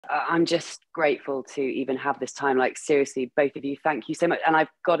I'm just grateful to even have this time. Like, seriously, both of you, thank you so much. And I've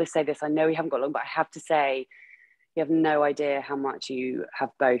got to say this, I know we haven't got long, but I have to say, you have no idea how much you have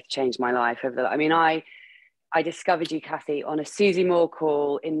both changed my life over the, I mean, I discovered you, Cathy, on a Susie Moore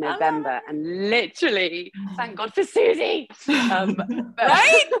call in November, and literally, thank God for Susie.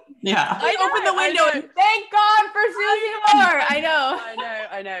 Right? Yeah. I opened the window and thank God for Susie Moore. I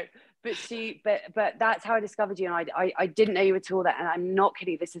know. But that's how I discovered you. And I didn't know you at all. That, and I'm not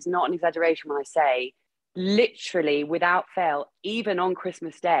kidding. This is not an exaggeration when I say, literally, without fail, even on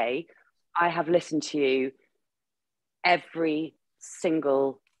Christmas Day, I have listened to you every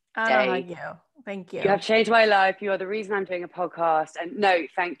single day. Thank you. You have changed my life. You are the reason I'm doing a podcast. And no,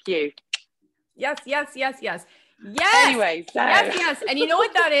 thank you. Yes. Anyway, so. Yes. And you know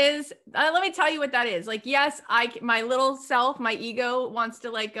what that is? Let me tell you what that is. Like, yes, my little self, my ego wants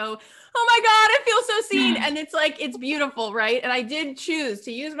to like go, oh my God, I feel so seen. And it's like, it's beautiful, right? And I did choose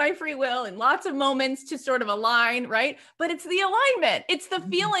to use my free will in lots of moments to sort of align, right? But it's the alignment. It's the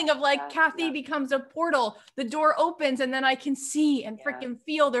feeling of like, Cathy becomes a portal, the door opens, and then I can see and freaking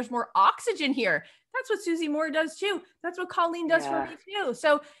feel there's more oxygen here. That's what Susie Moore does too. That's what Colleen does for me too.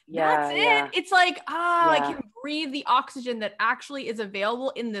 So that's it. It's like, I can breathe the oxygen that actually is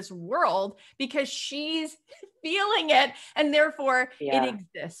available in this world because she's feeling it, and therefore it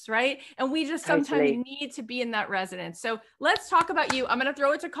exists, right? And we just sometimes need to be in that resonance. So let's talk about you. I'm going to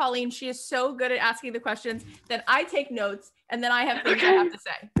throw it to Colleen. She is so good at asking the questions. Then I take notes, and then I have things I have to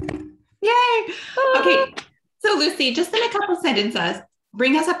say. Yay! Okay, so Lucy, just in a couple sentences,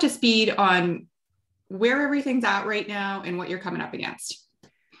 bring us up to speed on where everything's at right now and what you're coming up against.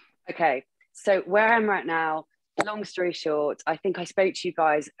 Okay, so where I'm right now, long story short, I think I spoke to you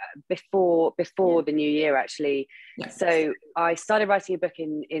guys before the new year, actually. Yes. So I started writing a book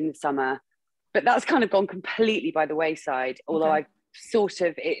in the summer, but that's kind of gone completely by the wayside. Although I've sort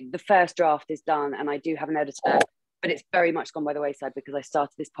of, the first draft is done and I do have an editor, but it's very much gone by the wayside because I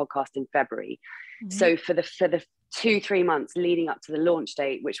started this podcast in February. So for the 2-3 months leading up to the launch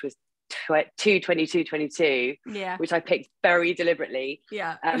date, which was 2/22/22, which I picked very deliberately.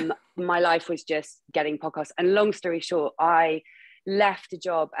 My life was just getting podcasts. And long story short, I left a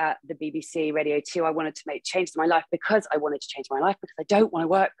job at the BBC Radio 2. I wanted to make change to my life because I wanted to change my life, because I don't want to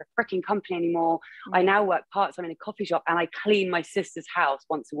work for a freaking company anymore. I now work part-time in a coffee shop, and I clean my sister's house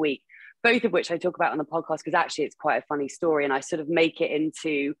once a week, both of which I talk about on the podcast because actually it's quite a funny story, and I sort of make it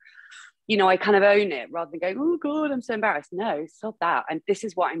into, you know, I kind of own it rather than going, oh God, I'm so embarrassed. No, stop that. And this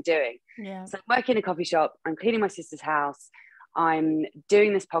is what I'm doing. So I'm working in a coffee shop. I'm cleaning my sister's house. I'm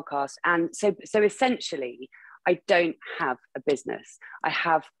doing this podcast. And so essentially, I don't have a business. I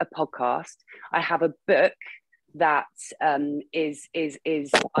have a podcast. I have a book that is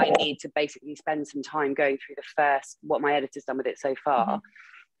I need to basically spend some time going through what my editor's done with it so far.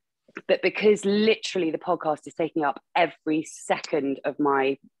 But because literally the podcast is taking up every second of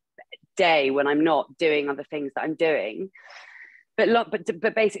my day when I'm not doing other things that I'm doing, but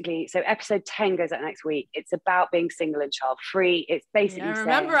basically, so episode 10 goes out next week. It's about being single and child free. It's basically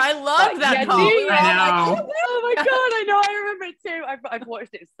remember I love that call. I know. Oh my God, I know, I remember it too. I've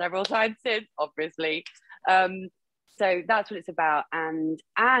watched it several times since, obviously. So that's what it's about. And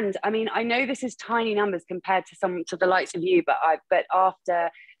I mean, I know this is tiny numbers compared to the likes of you, but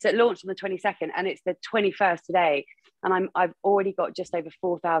after, so it launched on the 22nd and it's the 21st today. And I've already got just over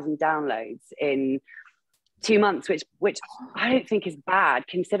 4,000 downloads in 2 months, which I don't think is bad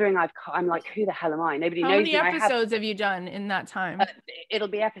considering I'm like, who the hell am I? Nobody knows me. How many episodes have you done in that time? It'll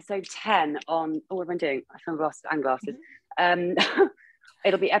be episode 10 on, what am I doing? Sunglasses and glasses.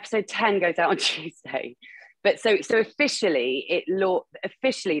 It'll be episode 10 goes out on Tuesday. But so officially,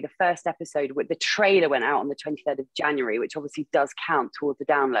 the first episode with the trailer went out on the 23rd of January, which obviously does count towards the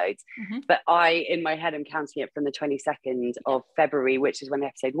downloads. But in my head, I'm counting it from the 22nd of February, which is when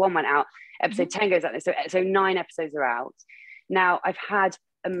episode 1 went out. Episode 10 goes out. So 9 episodes are out. Now, I've had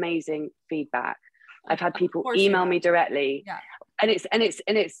amazing feedback. I've had people email me directly, and it's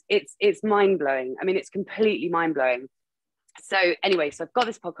mind blowing. I mean, it's completely mind blowing. So anyway, so I've got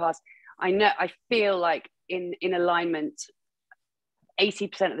this podcast. I feel like in alignment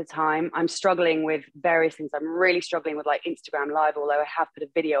 80% of the time. I'm struggling with various things. I'm really struggling with like Instagram Live, although I have put a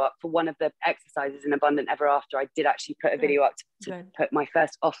video up for one of the exercises in Abundant Ever After. I did actually put a video up to put my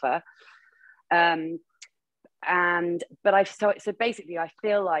first offer. So basically I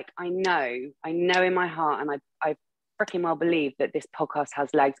feel like I know in my heart, and I freaking well believe that this podcast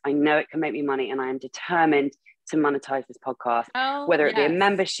has legs. I know it can make me money, and I am determined to monetize this podcast, whether it be a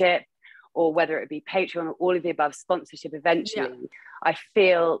membership or whether it be Patreon or all of the above, sponsorship eventually. I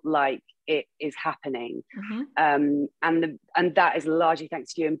feel like it is happening. And that is largely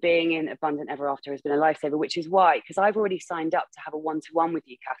thanks to you, and being in Abundant Ever After has been a lifesaver, which is why, because I've already signed up to have a one-to-one with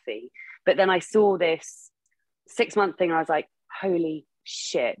you, Cathy, but then I saw this 6-month thing and I was like, holy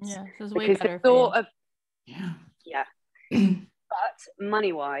shit. Yeah, this is way because better the thought for you. But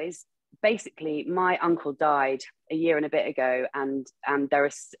money wise, basically my uncle died a year and a bit ago, and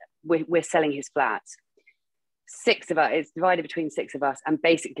we're selling his flat. 6 of us, it's divided between 6 of us, and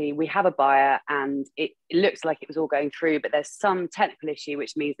basically we have a buyer, and it looks like it was all going through, but there's some technical issue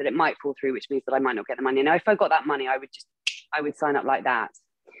which means that it might fall through, which means that I might not get the money. Now if I got that money, I would sign up like that.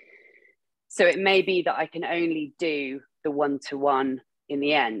 So it may be that I can only do the one-to-one in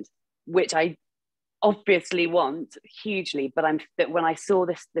the end, which I obviously want hugely, but when I saw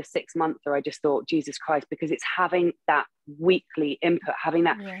the 6-monther, I just thought, Jesus Christ, because it's having that weekly input, having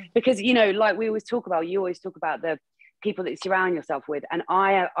that, because, you know, like we always talk about, you always talk about the people that you surround yourself with. And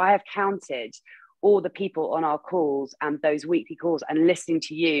I have counted all the people on our calls and those weekly calls and listening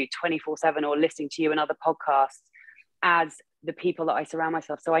to you 24/7, or listening to you and other podcasts as the people that I surround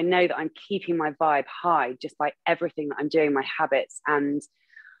myself. So I know that I'm keeping my vibe high just by everything that I'm doing, my habits. And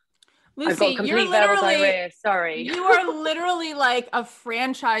Lucy, I've got complete verbal diarrhea. Sorry. You are literally like a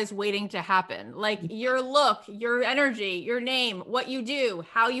franchise waiting to happen. Like your look, your energy, your name, what you do,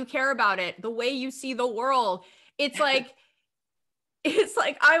 how you care about it, the way you see the world. It's like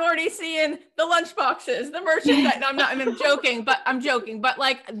I'm already seeing the lunch boxes, the merchandise. I'm joking, but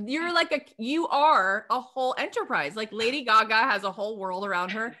like you are a whole enterprise. Like Lady Gaga has a whole world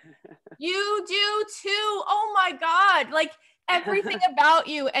around her. You do too. Oh my God. Like everything about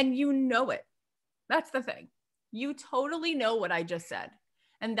you, and you know it. That's the thing. You totally know what I just said.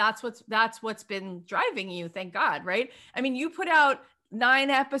 And that's what's been driving you. Thank God. Right. I mean, you put out 9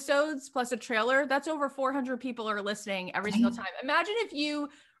 episodes plus a trailer. That's over 400 people are listening every single time. Imagine if you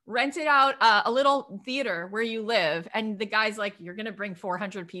rented out a little theater where you live, and the guy's like, you're going to bring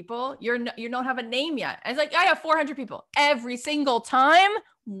 400 people. You don't have a name yet. And it's like, I have 400 people every single time.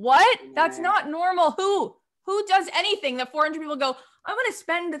 What? That's not normal. Who does anything that 400 people go, I'm going to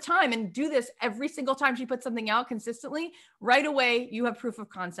spend the time and do this every single time she puts something out consistently? Right away, you have proof of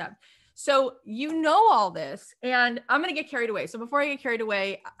concept. So you know all this, and I'm going to get carried away. So before I get carried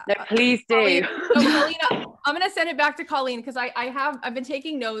away, no, please do. Colleen, I'm going to send it back to Colleen, because I've been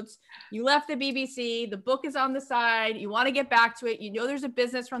taking notes. You left the BBC, the book is on the side. You want to get back to it. You know, there's a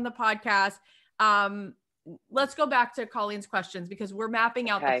business from the podcast. Let's go back to Colleen's questions, because we're mapping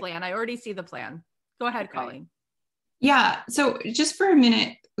out the plan. I already see the plan. Go ahead, Colleen. Yeah. So just for a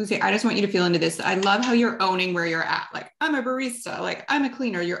minute, Lucy, I just want you to feel into this. I love how you're owning where you're at. Like, I'm a barista, like I'm a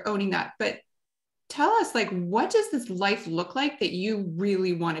cleaner, you're owning that. But tell us, like, what does this life look like that you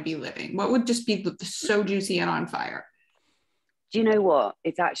really want to be living? What would just be so juicy and on fire? Do you know what?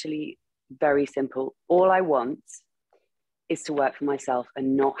 It's actually very simple. All I want is to work for myself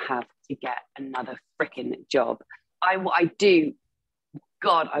and not have to get another freaking job. I do.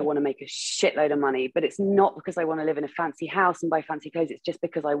 God, I want to make a shitload of money, but it's not because I want to live in a fancy house and buy fancy clothes. It's just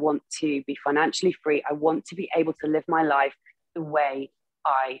because I want to be financially free. I want to be able to live my life the way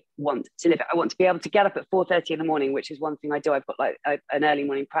I want to live it. I want to be able to get up at 4:30 in the morning, which is one thing I do. I've got like an early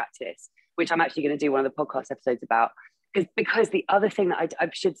morning practice, which I'm actually going to do one of the podcast episodes about. Because the other thing that I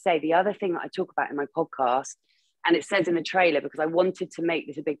should say, the other thing that I talk about in my podcast, and it says in the trailer, because I wanted to make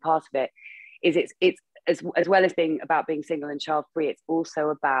this a big part of it, is it's as well as being about being single and child free, it's also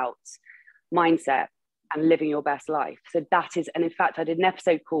about mindset and living your best life. So that is, and in fact, I did an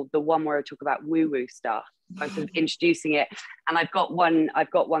episode called The One, where I talk about woo-woo stuff. I was sort of introducing it, and I've got one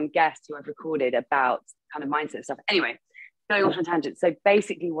guest who I've recorded about kind of mindset stuff. Anyway, going off on a tangent. So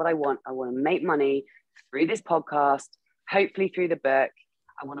basically what I want to make money through this podcast, hopefully through the book.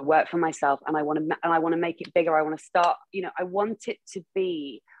 I want to work for myself, and I want to make it bigger. I want to start, you know, I want to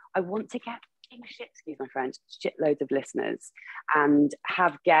get excuse my French, shitloads of listeners, and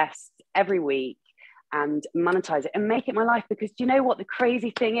have guests every week and monetize it and make it my life. Because do you know what the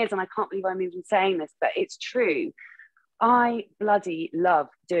crazy thing is? And I can't believe I'm even saying this, but it's true. I bloody love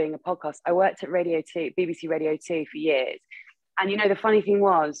doing a podcast. I worked at BBC Radio 2 for years. And you know, the funny thing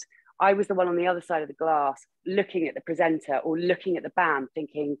was, I was the one on the other side of the glass looking at the presenter or looking at the band,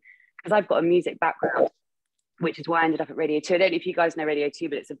 thinking, because I've got a music background, which is why I ended up at Radio 2. I don't know if you guys know Radio 2,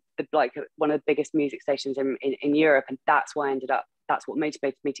 but it's like one of the biggest music stations in Europe. And that's why that's what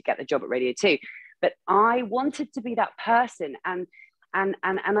motivated me to get the job at Radio 2. But I wanted to be that person. And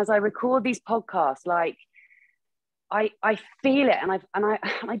as I record these podcasts, like I feel it, and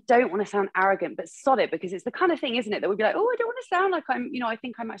I don't want to sound arrogant, but sod it, because it's the kind of thing, isn't it, that we'd be like, oh, I don't want to sound like I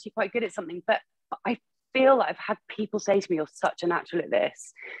think I'm actually quite good at something. But I feel like I've had people say to me, you're such a natural at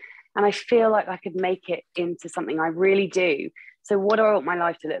this. And I feel like I could make it into something. I really do. So what do I want my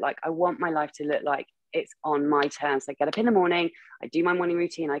life to look like? I want my life to look like it's on my terms. I get up in the morning, I do my morning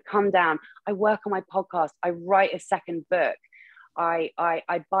routine, I come down, I work on my podcast, I write a second book, I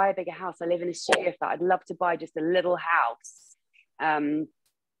buy a bigger house, I live in a studio flat. I'd love to buy just a little house. And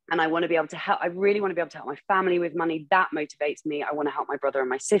I want to be able to help, I really want to be able to help my family with money. That motivates me. I want to help my brother and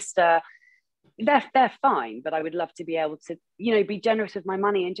my sister. They're fine, but I would love to be able to, you know, be generous with my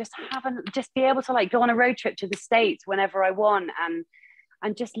money and just be able to like go on a road trip to the States whenever I want,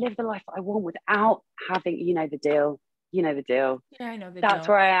 and just live the life I want without having, you know the deal. Yeah, I know the deal. That's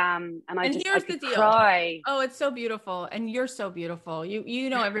where I am. And here's the deal. Cry. Oh, it's so beautiful. And you're so beautiful. You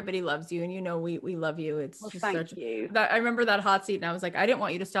know, everybody loves you, and you know, we love you. It's just thank you. I remember that hot seat, and I was like, I didn't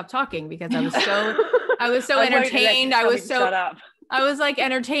want you to stop talking because I was so entertained. I was like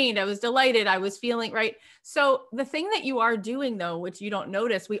entertained. I was delighted. I was feeling right. So the thing that you are doing though, which you don't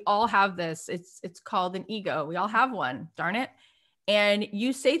notice, we all have this, it's called an ego. We all have one, darn it. And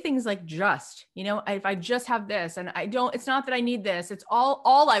you say things like, just, you know, if I just have this, and it's not that I need this, it's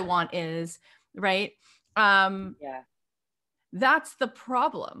all I want is, right. Yeah. That's the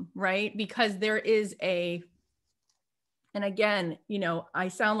problem, right? Because there is and again, you know, I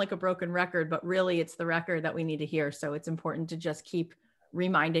sound like a broken record, but really it's the record that we need to hear. So it's important to just keep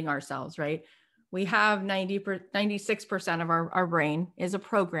reminding ourselves, right? We have 96% of our brain is a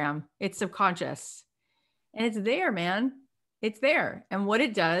program. It's subconscious, and it's there, man. It's there. And what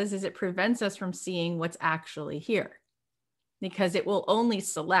it does is it prevents us from seeing what's actually here, because it will only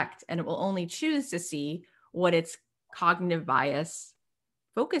select and it will only choose to see what its cognitive bias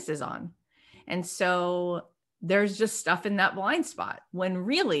focuses on. And so there's just stuff in that blind spot when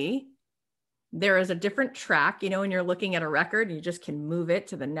really there is a different track, you know, when you're looking at a record, you just can move it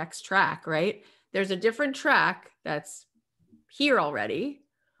to the next track, right? There's a different track that's here already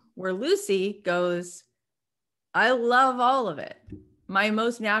where Lucy goes, I love all of it. My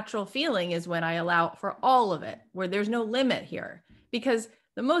most natural feeling is when I allow for all of it, where there's no limit here, because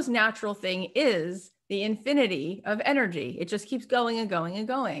the most natural thing is the infinity of energy. It just keeps going and going and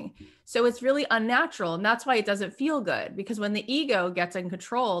going. So it's really unnatural. And that's why it doesn't feel good, because when the ego gets in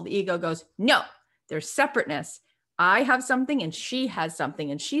control, the ego goes, no, there's separateness. I have something and she has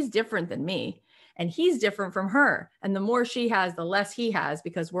something, and she's different than me. And he's different from her. And the more she has, the less he has,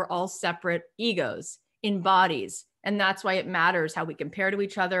 because we're all separate egos in bodies. And that's why it matters how we compare to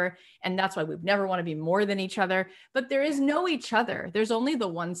each other. And that's why we've never want to be more than each other. But there is no each other. There's only the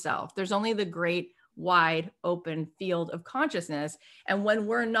one self. There's only the great, wide open field of consciousness. And when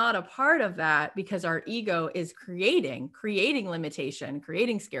we're not a part of that, because our ego is creating limitation,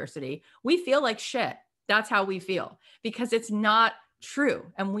 creating scarcity, we feel like shit. That's how we feel, because it's not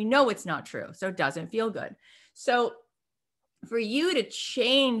true. And we know it's not true. So it doesn't feel good. So for you to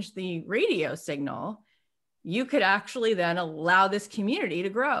change the radio signal, you could actually then allow this community to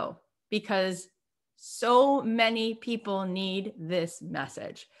grow, because so many people need this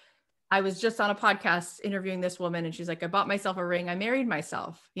message. I was just on a podcast interviewing this woman, and she's like, I bought myself a ring. I married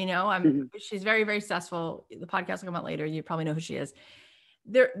myself. You know, she's very, very successful. The podcast will come out later. You probably know who she is.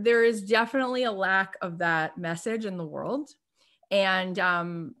 There is definitely a lack of that message in the world.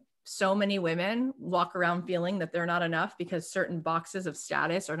 And so many women walk around feeling that they're not enough because certain boxes of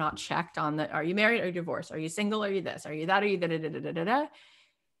status are not checked on the, are you married? Are you divorced? Are you single? Are you this? Are you that? Are you da da da da da da?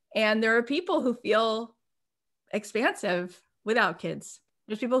 And there are people who feel expansive without kids.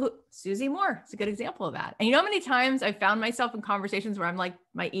 There's people who, Susie Moore is a good example of that. And you know how many times I found myself in conversations where I'm like,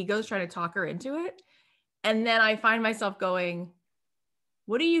 my ego's trying to talk her into it. And then I find myself going,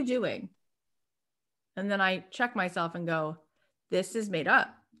 what are you doing? And then I check myself and go, this is made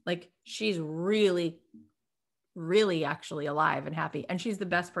up. Like, she's really, really actually alive and happy. And she's the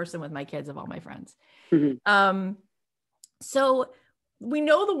best person with my kids of all my friends. Mm-hmm. So we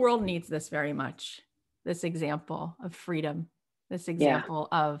know the world needs this very much. This example of freedom, this example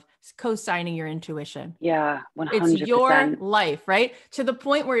of co-signing your intuition. Yeah, 100%. It's your life, right? To the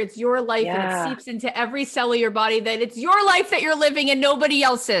point where it's your life and it seeps into every cell of your body, that it's your life that you're living and nobody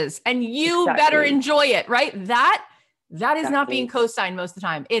else's. And you better enjoy it, right? That is not being co-signed most of the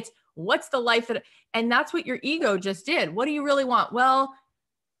time. It's what's the life that, and that's what your ego just did. What do you really want? Well,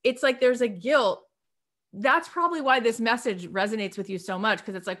 it's like there's a guilt. That's probably why this message resonates with you so much.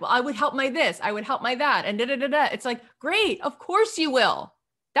 Because it's like, well, I would help my this, I would help my that, and da da da da. It's like, great, of course you will.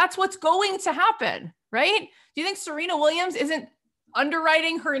 That's what's going to happen, right? Do you think Serena Williams isn't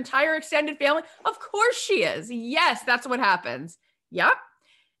underwriting her entire extended family? Of course she is. Yes, that's what happens. Yep.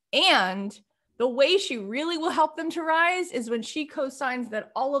 And the way she really will help them to rise is when she co-signs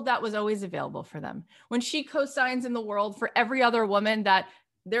that all of that was always available for them. When she co-signs in the world for every other woman that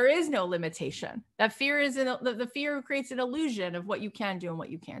there is no limitation. That fear is the fear creates an illusion of what you can do and what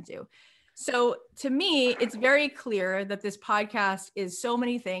you can't do. So to me, it's very clear that this podcast is so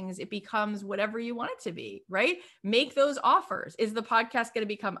many things. It becomes whatever you want it to be, right? Make those offers. Is the podcast going to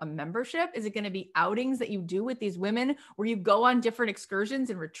become a membership? Is it going to be outings that you do with these women where you go on different excursions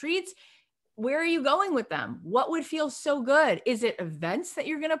and retreats? Where are you going with them? What would feel so good? Is it events that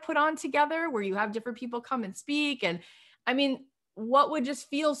you're going to put on together where you have different people come and speak? And I mean, what would just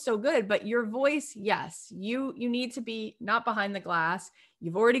feel so good? But your voice, yes, you need to be not behind the glass.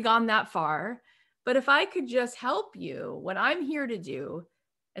 You've already gone that far. But if I could just help you, what I'm here to do,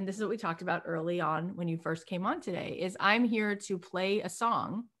 and this is what we talked about early on when you first came on today, is I'm here to play a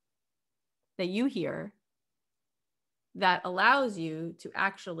song that you hear that allows you to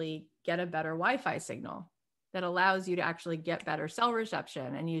actually get a better Wi-Fi signal, that allows you to actually get better cell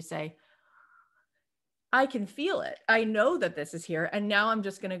reception. And you say, I can feel it. I know that this is here. And now I'm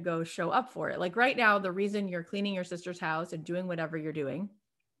just going to go show up for it. Like right now, the reason you're cleaning your sister's house and doing whatever you're doing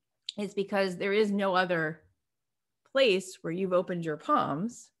is because there is no other place where you've opened your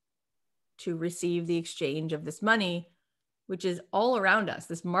palms to receive the exchange of this money, which is all around us.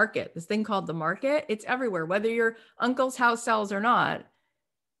 This market, this thing called the market, it's everywhere, whether your uncle's house sells or not.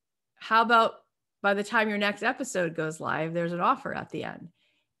 How about by the time your next episode goes live, there's an offer at the end.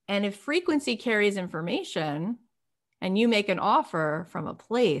 And if frequency carries information and you make an offer from a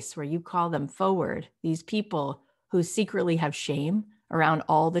place where you call them forward, these people who secretly have shame around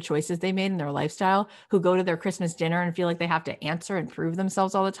all the choices they made in their lifestyle, who go to their Christmas dinner and feel like they have to answer and prove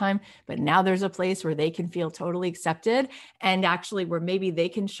themselves all the time. But now there's a place where they can feel totally accepted and actually where maybe they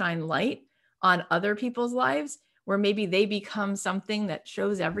can shine light on other people's lives, where maybe they become something that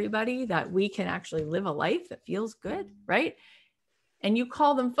shows everybody that we can actually live a life that feels good, right? And you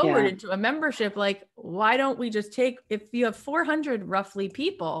call them forward into a membership. Like, why don't we just take, if you have 400 roughly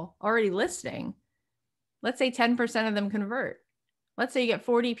people already listening, let's say 10% of them convert. Let's say you get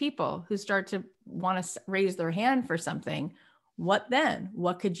 40 people who start to want to raise their hand for something. What then?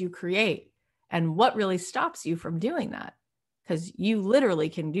 What could you create? And what really stops you from doing that? Because you literally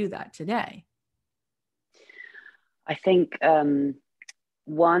can do that today. I think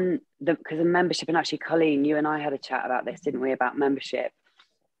because of membership, and actually Colleen, you and I had a chat about this, didn't we, about membership.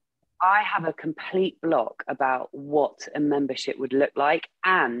 I have a complete block about what a membership would look like,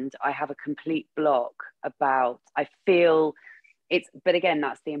 and I have a complete block about, I feel it's, but again,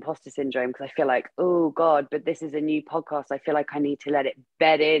 that's the imposter syndrome, because I feel like, oh God, but this is a new podcast. I feel like I need to let it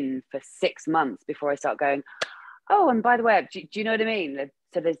bed in for 6 months before I start going, oh, and by the way, do you know what I mean?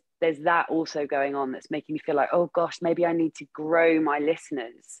 So there's that also going on that's making me feel like, oh gosh, maybe I need to grow my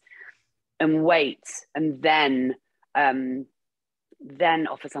listeners and wait, and then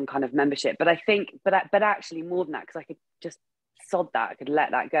offer some kind of membership. But I think, but actually more than that, because I could just sod that, I could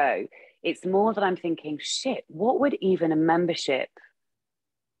let that go. It's more that I'm thinking, shit, what would even a membership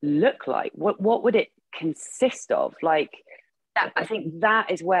look like? What would it consist of? Like that, I think that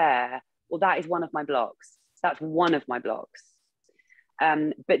is where, well, that is one of my blocks. That's one of my blocks.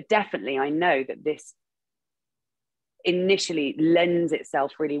 But definitely I know that this initially lends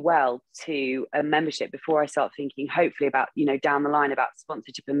itself really well to a membership before I start thinking hopefully about, down the line about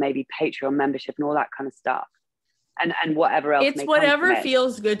sponsorship and maybe Patreon membership and all that kind of stuff. And whatever else. It's whatever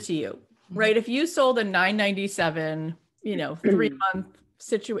feels good to you, right? If you sold a $9.97, 3-month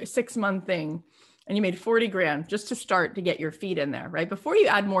 6-month thing, and you made 40 grand just to start to get your feet in there, right? Before you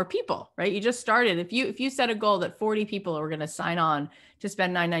add more people, right? You just started. If you set a goal that 40 people are going to sign on to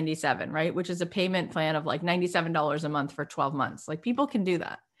spend $9.97, right? Which is a payment plan of like $97 a month for 12 months. Like people can do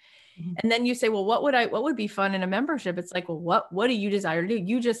that. Mm-hmm. And then you say, well, what would be fun in a membership? It's like, well, what do you desire to do?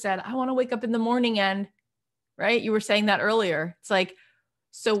 You just said, I want to wake up in the morning and, right? You were saying that earlier. It's like,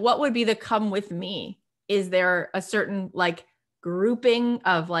 so what would be the come with me? Is there a certain like grouping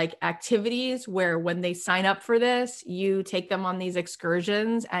of like activities where when they sign up for this, you take them on these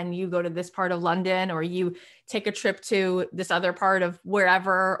excursions and you go to this part of London, or you take a trip to this other part of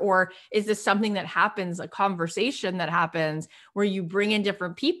wherever? Or is this something that happens, a conversation that happens where you bring in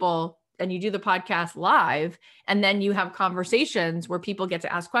different people and you do the podcast live, and then you have conversations where people get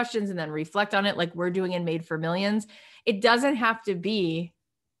to ask questions and then reflect on it like we're doing in Made for Millions? It doesn't have to be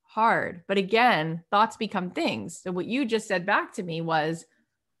hard. But again, thoughts become things. So what you just said back to me was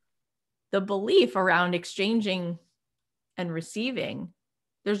the belief around exchanging and receiving.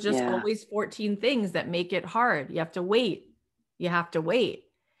 There's just always 14 things that make it hard. You have to wait.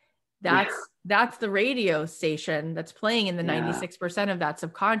 That's the radio station that's playing in the 96% of that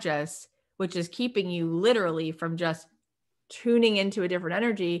subconscious, which is keeping you literally from just tuning into a different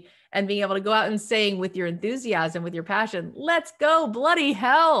energy and being able to go out and saying with your enthusiasm, with your passion, let's go, bloody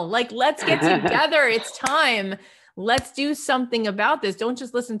hell. Like, let's get together. It's time. Let's do something about this. Don't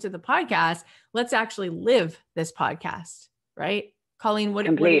just listen to the podcast. Let's actually live this podcast. Right? Colleen, what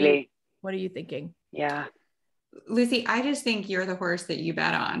are you thinking? Yeah. Lucy, I just think you're the horse that you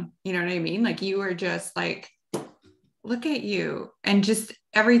bet on. You know what I mean? Like, you are just like, look at you, and just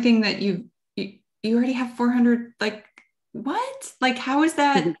everything that you already have 400, like, what? Like, how is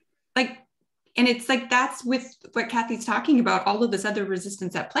that? Like, and it's like, that's with what Cathy's talking about, all of this other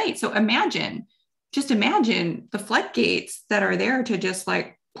resistance at play. So just imagine the floodgates that are there to just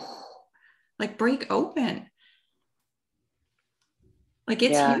like break open. Like,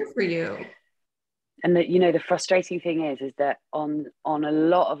 it's here for you. And that, the frustrating thing is that on a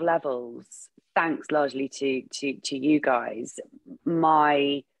lot of levels, thanks largely to you guys,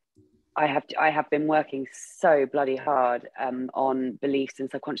 I have been working so bloody hard on beliefs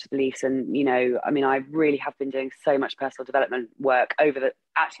and subconscious beliefs, and I really have been doing so much personal development work over the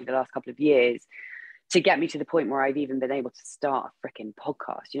last couple of years to get me to the point where I've even been able to start a freaking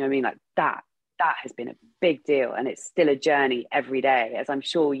podcast. You know what I mean? Like, that has been a big deal, and it's still a journey every day, as I'm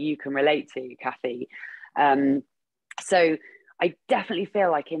sure you can relate to, Cathy. So I definitely feel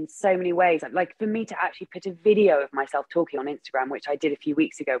like in so many ways, like for me to actually put a video of myself talking on Instagram, which I did a few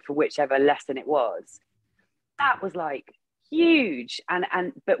weeks ago for whichever lesson it was, that was like huge.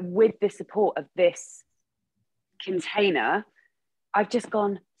 But with the support of this container, I've just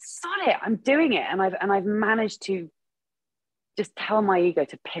gone, sod it, I'm doing it. And I've managed to just tell my ego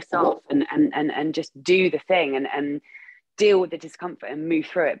to piss off and just do the thing and deal with the discomfort and move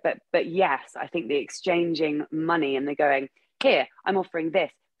through it. But yes, I think the exchanging money and the going, here, I'm offering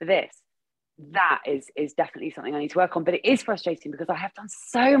this for this, that is definitely something I need to work on. But it is frustrating because I have done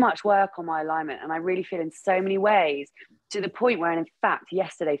so much work on my alignment, and I really feel in so many ways, to the point where, and in fact,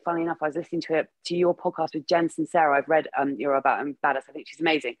 yesterday, funnily enough, I was listening to your podcast with Jen Sincero. I've read your about Badass. I think she's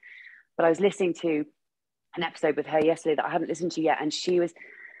amazing. But I was listening to an episode with her yesterday that I haven't listened to yet, and she was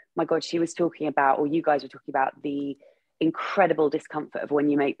talking about, or you guys were talking about, the incredible discomfort of when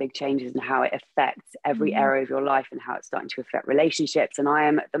you make big changes and how it affects every area of your life and how it's starting to affect relationships. And I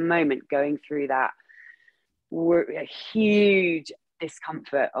am at the moment going through that a huge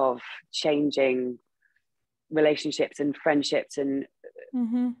discomfort of changing relationships and friendships and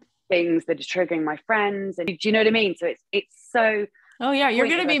things that are triggering my friends. And do you know what I mean? So it's so, oh yeah, you're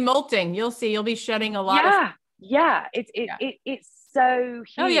going to be molting. You'll see, you'll be shedding a lot of. It's so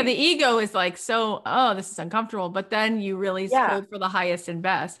huge. Oh yeah, the ego is like, so, oh, this is uncomfortable, but then you really hold for the highest and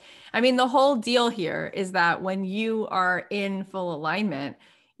best. I mean, the whole deal here is that when you are in full alignment,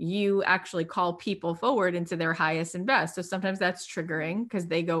 you actually call people forward into their highest and best. So sometimes that's triggering because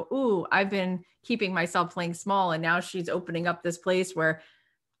they go, ooh, I've been keeping myself playing small, and now she's opening up this place where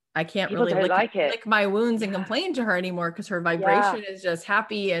I can't people really lick my wounds and Yeah. complain to her anymore because her vibration is just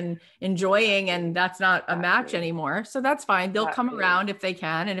happy and enjoying, and that's not a match anymore. So that's fine. They'll come around if they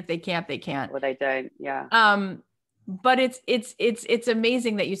can, and if they can't, they can't. Or they don't. Yeah. But it's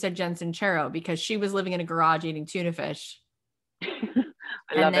amazing that you said Jen Sincero, because she was living in a garage eating tuna fish.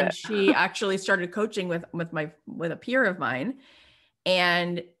 And then she actually started coaching with a peer of mine,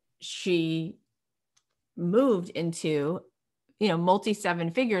 and she moved into multi 7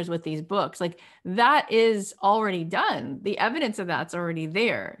 figures with these books. Like, that is already done. The evidence of that's already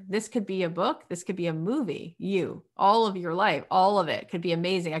there. This could be a book. This could be a movie. All of your life, all of it could be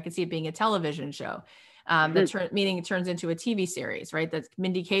amazing. I could see it being a television show. Meaning it turns into a TV series, right? That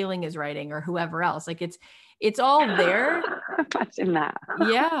Mindy Kaling is writing, or whoever else. Like, it's all there. Imagine that.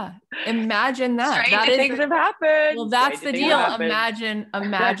 Yeah. Imagine that. Stranger things have happened. Well, that's the deal.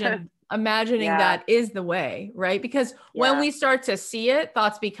 Imagining that is the way, right? Because when we start to see it,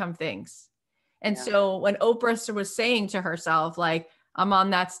 thoughts become things. And so when Oprah was saying to herself, like, I'm on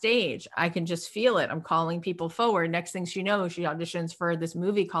that stage, I can just feel it, I'm calling people forward. Next thing she knows, she auditions for this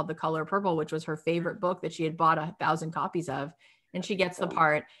movie called The Color Purple, which was her favorite book that she had bought 1,000 copies of. And she gets the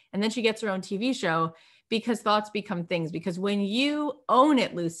part, and then she gets her own TV show, because thoughts become things. Because when you own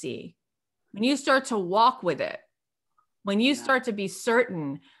it, Lucy, when you start to walk with it, when you start to be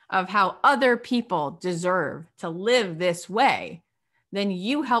certain of how other people deserve to live this way, then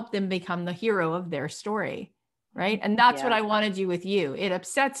you help them become the hero of their story, right? And that's what I want to do with you. It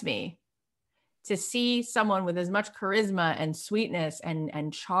upsets me to see someone with as much charisma and sweetness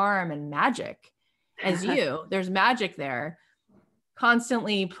and charm and magic as you. There's magic there,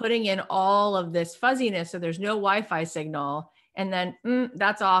 constantly putting in all of this fuzziness, so there's no Wi-Fi signal, and then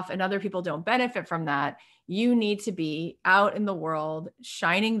that's off, and other people don't benefit from that. you need to be out in the world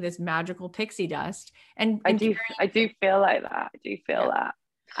shining this magical pixie dust. And I do feel like that. I do feel that.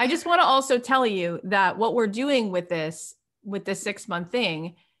 I just want to also tell you that what we're doing with this 6-month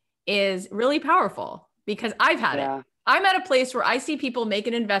thing is really powerful, because I've had it. I'm at a place where I see people make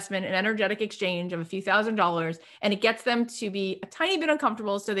an investment, an energetic exchange of a few $1,000s, and it gets them to be a tiny bit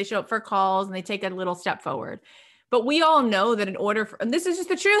uncomfortable. So they show up for calls and they take a little step forward. But we all know that in order for, and this is just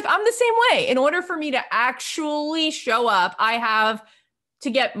the truth, I'm the same way. In order for me to actually show up, I have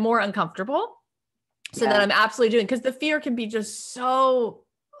to get more uncomfortable so that I'm absolutely doing, because the fear can be just so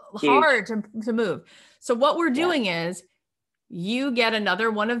hard to move. So what we're doing is, you get another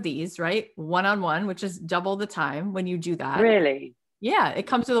one of these, right? One-on-one, which is double the time when you do that. Really? Yeah. It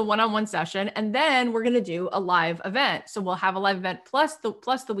comes with a one-on-one session. And then we're going to do a live event. So we'll have a live event plus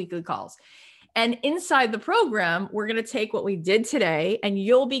the weekly calls. And inside the program, we're going to take what we did today, and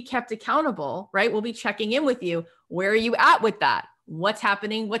you'll be kept accountable, right? We'll be checking in with you. Where are you at with that? What's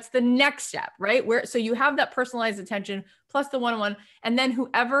happening? What's the next step, right? So you have that personalized attention plus the one-on-one. And then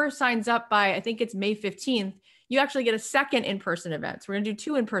whoever signs up by, I think it's May 15th, you actually get a second in-person event. So we're going to do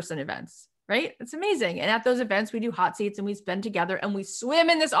 2 in-person events, right? It's amazing. And at those events, we do hot seats and we spend together and we swim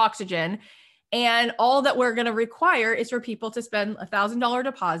in this oxygen. And all that we're going to require is for people to spend $1,000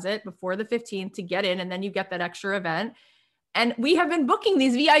 deposit before the 15th to get in. And then you get that extra event. And we have been booking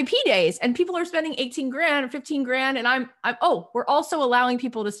these VIP days, and people are spending 18 grand or 15 grand. And we're also allowing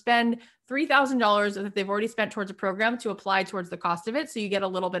people to spend $3,000 that they've already spent towards a program to apply towards the cost of it. So you get a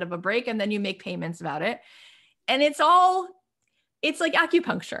little bit of a break, and then you make payments about it. And it's like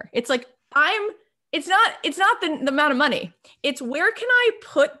acupuncture. It's like, it's not the amount of money. It's where can I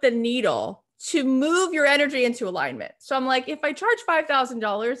put the needle to move your energy into alignment? So I'm like, if I charge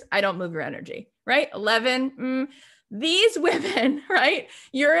 $5,000, I don't move your energy, right? 11, these women, right?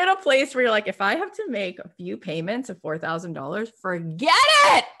 You're in a place where you're like, if I have to make a few payments of $4,000, forget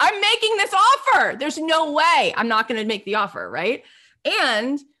it. I'm making this offer. There's no way I'm not going to make the offer, right?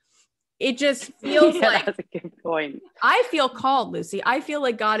 And it just feels like, that's a good point. I feel called, Lucy. I feel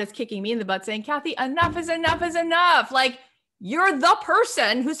like God is kicking me in the butt saying, Cathy, enough is enough is enough. Like, you're the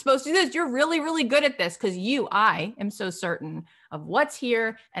person who's supposed to do this. You're really, really good at this, because I am so certain of what's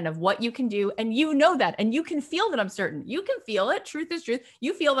here and of what you can do. And you know that, and you can feel that I'm certain. You can feel it. Truth is truth.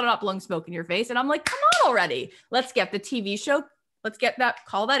 You feel that I'm not blowing smoke in your face. And I'm like, come on already. Let's get the TV show. Let's get that,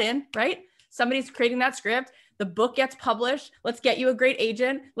 call that in, right? Somebody's creating that script. The book gets published. Let's get you a great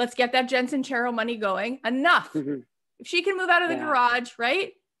agent. Let's get that Jen Sincero money going. Enough. If she can move out of the garage,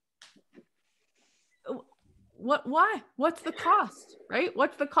 right? Why? What's the cost, right?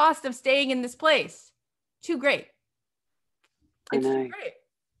 What's the cost of staying in this place? Too great. It's too great.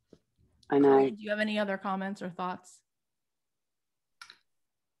 I know. Do you have any other comments or thoughts?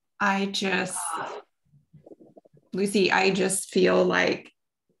 Lucy, I just feel like,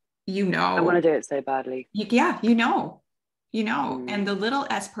 I want to do it so badly. And the little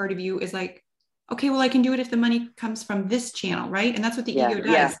S part of you is like, okay, well, I can do it if the money comes from this channel, right? And that's what the ego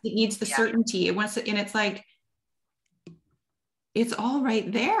does. It needs the certainty. It wants to, and it's like, it's all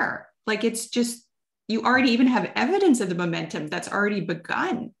right there. Like, it's just, you already even have evidence of the momentum that's already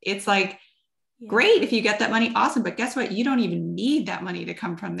begun. It's like, great, if you get that money, awesome. But guess what? You don't even need that money to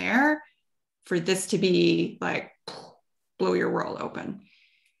come from there for this to be like, blow your world open.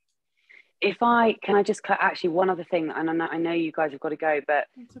 Can I just cut actually one other thing, and I know you guys have got to go, but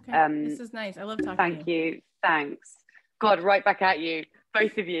it's okay. This is nice. I love talking to you. Thank you. Thanks. God, right back at you.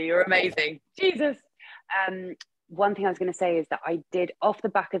 Both of you. You're amazing. Jesus. One thing I was going to say is that I did, off the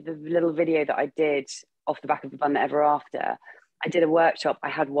back of the little video that I did, off the back of the Fun Ever After, I did a workshop. I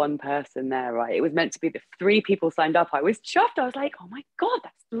had one person there, right? It was meant to be the 3 people signed up. I was chuffed. I was like, oh my God,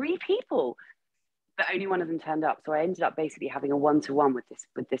 that's 3 people. But only one of them turned up. So I ended up basically having a one-to-one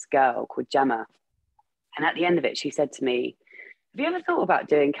with this girl called Gemma. And at the end of it, she said to me, have you ever thought about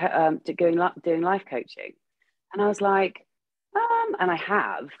doing life coaching? And I was like, and I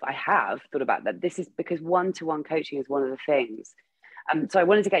have thought about that. This is because one-to-one coaching is one of the things. So I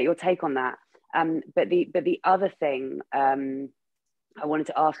wanted to get your take on that. But the other thing I wanted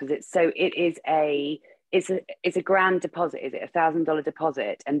to ask is it's a grand deposit. Is it $1,000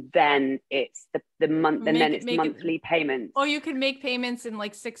 deposit, and then it's monthly payments? Or you can make payments in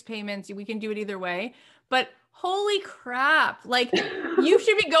like 6 payments. We can do it either way. But holy crap! Like, you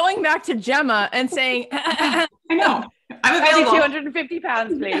should be going back to Gemma and saying, I know. I'm available. 250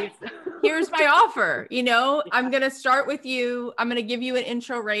 pounds, please. Here's my offer. I'm going to start with you. I'm going to give you an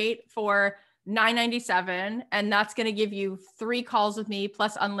intro rate for $9.97, and that's going to give you 3 calls with me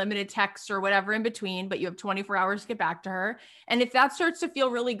plus unlimited texts or whatever in between, but you have 24 hours to get back to her. And if that starts to feel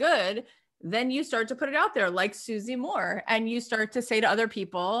really good, then you start to put it out there like Susie Moore, and you start to say to other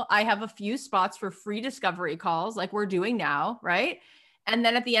people, I have a few spots for free discovery calls like we're doing now, right? And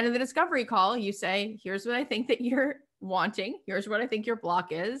then at the end of the discovery call, you say, here's what I think that you're wanting. Here's what I think your block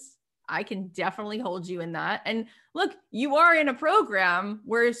is. I can definitely hold you in that. And look, you are in a program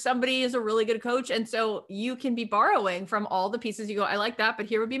where somebody is a really good coach. And so you can be borrowing from all the pieces. You go, I like that, but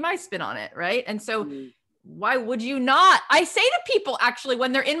here would be my spin on it, right? And so why would you not? I say to people actually,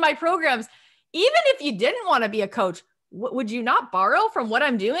 when they're in my programs, even if you didn't want to be a coach, would you not borrow from what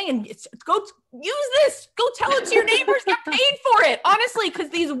I'm doing and go use this, go tell it to your neighbors, get paid for it. Honestly, because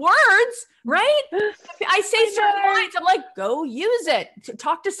these words, right? I say certain lines, I'm like, go use it,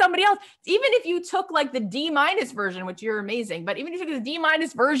 talk to somebody else. Even if you took like the D- version, which you're amazing, but even if you took the D-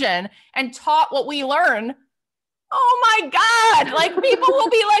 version and taught what we learn, oh my God, like people will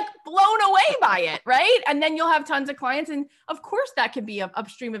be like blown away by it, right? And then you'll have tons of clients. And of course that can be an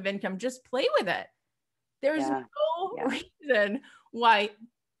upstream of income. Just play with it. There's no reason why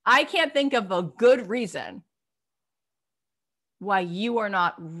I can't think of a good reason why you are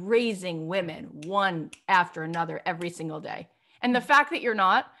not raising women one after another every single day. And the fact that you're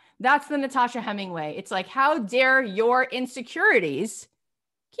not, that's the Natasha Hemingway. It's like, how dare your insecurities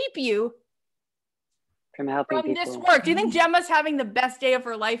keep you from helping people. This work? Do you think Gemma's having the best day of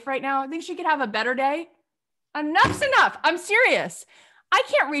her life right now? I think she could have a better day. Enough's enough. I'm serious. I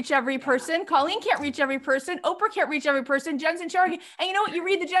can't reach every person. Colleen can't reach every person. Oprah can't reach every person. Jen Sincero. And you know what? You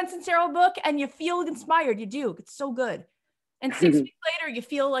read the Jen Sincero book and you feel inspired. You do. It's so good. And 6 weeks later, you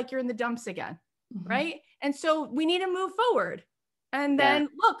feel like you're in the dumps again. Right. And so we need to move forward. And then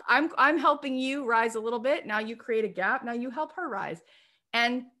look, I'm helping you rise a little bit. Now you create a gap. Now you help her rise.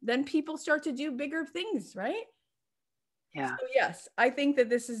 And then people start to do bigger things. Right. Yeah. So yes, I think that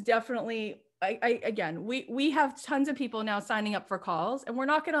this is definitely, again, we have tons of people now signing up for calls, and we're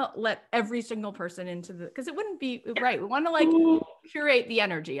not going to let every single person into because it wouldn't be right. We want to like curate the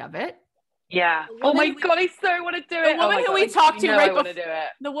energy of it. Yeah. Oh my God, I so want to do it. The woman who we talked to right before,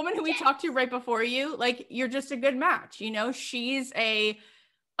 the woman who we talked to right before you, like you're just a good match. You know, she's a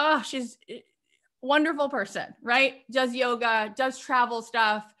wonderful person, right? Does yoga, does travel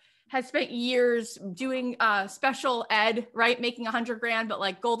stuff. Has spent years doing special ed, right? Making $100,000, but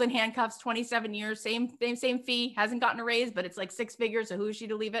like golden handcuffs, 27 years, same fee, hasn't gotten a raise, but it's like 6 figures. So who is she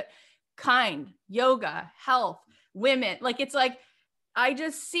to leave it? Kind, yoga, health, women. Like, it's like, I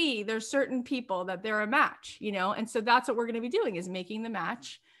just see there's certain people that they're a match, you know? And so that's what we're going to be doing, is making the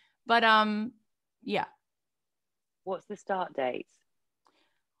match. But yeah. What's the start date?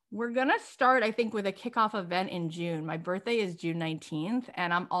 We're going to start, I think, with a kickoff event in June. My birthday is June 19th.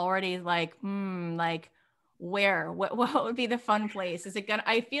 And I'm already like, where? What would be the fun place? Is it going to,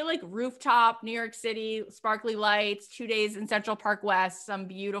 I feel like rooftop, New York City, sparkly lights, 2 days in Central Park West, some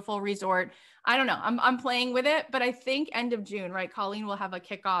beautiful resort. I don't know. I'm playing with it, but I think end of June, right? Colleen will have a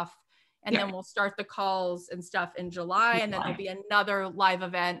kickoff, and then we'll start the calls and stuff in July. And then there'll be another live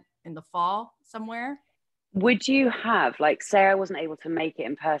event in the fall somewhere. Would you have, like, say I wasn't able to make it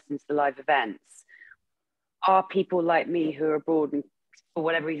in person to the live events, are people like me who are abroad and for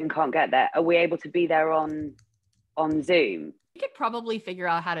whatever reason can't get there, are we able to be there on Zoom? You could probably figure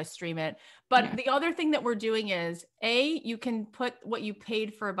out how to stream it. But the other thing that we're doing is, A, you can put what you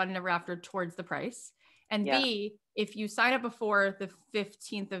paid for Abundant Ever After towards the price. And B, if you sign up before the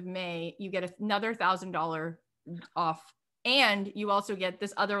 15th of May, you get another $1,000 off. And you also get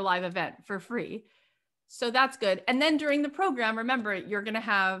this other live event for free. So that's good. And then during the program, remember, you're going to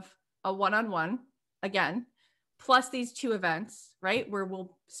have a one-on-one again, plus these 2 events, right? Where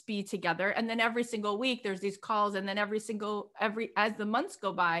we'll be together. And then every single week there's these calls. And then as the months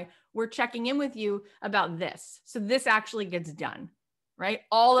go by, we're checking in with you about this. So this actually gets done, right?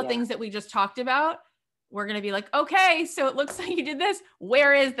 All the things that we just talked about, we're going to be like, okay, so it looks like you did this.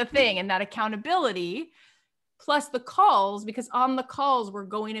 Where is the thing? And that accountability, plus the calls, because on the calls, we're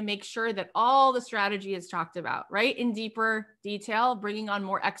going to make sure that all the strategy is talked about, right? In deeper detail, bringing on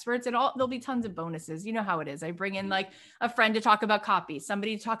more experts, and there'll be tons of bonuses. You know how it is. I bring in like a friend to talk about copy,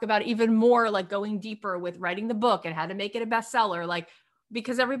 somebody to talk about even more, like going deeper with writing the book and how to make it a bestseller, like,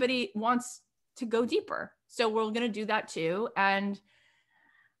 because everybody wants to go deeper. So we're going to do that too. And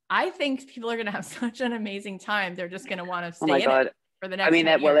I think people are going to have such an amazing time. They're just going to want to stay in it for the next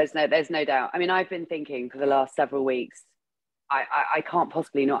there's no doubt. I mean, I've been thinking for the last several weeks, I can't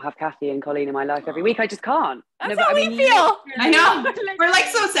possibly not have Cathy and Colleen in my life every week. I just can't. That's how we feel. I know. We're like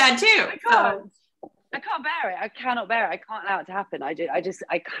so sad too. I can't bear it. I cannot bear it. I can't allow it to happen.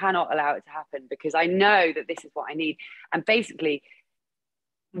 I cannot allow it to happen, because I know that this is what I need. And basically,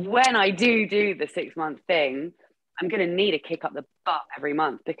 when I do the 6-month thing, I'm going to need a kick up the butt every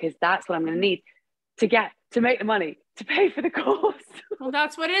month, because that's what I'm going to need to make the money to pay for the course. Well,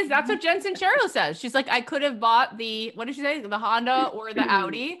 that's what it is. That's what Jen Sincero says. She's like, I could have bought what did she say? The Honda or the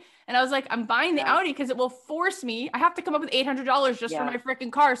Audi. And I was like, I'm buying the Audi because it will force me. I have to come up with $800 just for my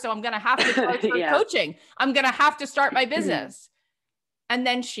freaking car. So I'm going to have to charge for coaching. I'm going to have to start my business. And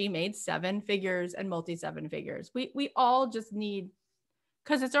then she made 7 figures and multi 7 figures. We all just need,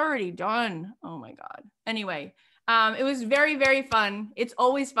 because it's already done. Oh my God. Anyway, it was very, very fun. It's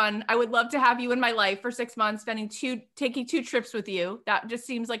always fun. I would love to have you in my life for 6 months, taking 2 trips with you. That just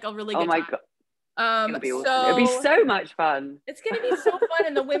seems like a really good time. God. It'll be awesome. It'll be so much fun. It's going to be so fun.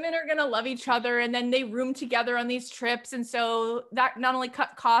 And the women are going to love each other. And then they room together on these trips. And so that not only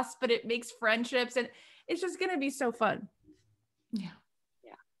cut costs, but it makes friendships. And it's just going to be so fun. Yeah.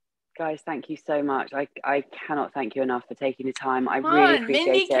 Guys, thank you so much. I cannot thank you enough for taking the time. I really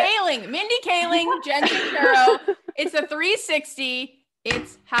appreciate it. Mindy Kaling, Jen Sincero. It's a 360.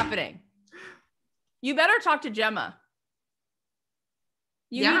 It's happening. You better talk to Gemma.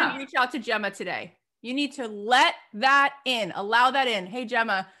 You need to reach out to Gemma today. You need to let that in, allow that in. Hey,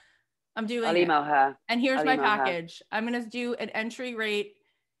 Gemma, I'll email her. And here's my package. I'm going to do an entry rate.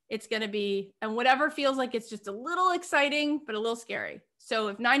 It's going to be, and whatever feels like it's just a little exciting, but a little scary. So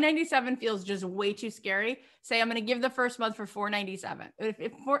if $997 feels just way too scary, say I'm going to give the first month for $497.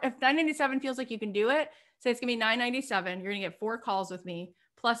 If $997 feels like you can do it, say it's going to be $997. You're going to get 4 calls with me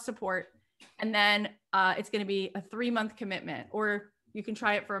plus support. And then it's going to be a 3-month commitment, or you can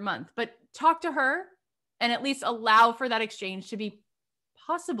try it for a month, but talk to her and at least allow for that exchange to be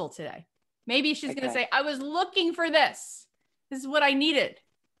possible today. Maybe she's going to say, I was looking for this. This is what I needed.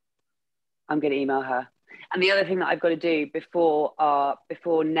 I'm going to email her. And the other thing that I've got to do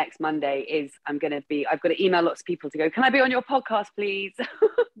before next Monday is I've got to email lots of people to go, can I be on your podcast, please?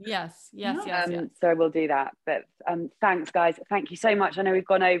 Yes. So I will do that. But thanks, guys. Thank you so much. I know we've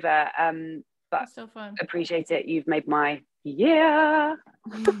gone over, but so fun. Appreciate it. You've made my year. I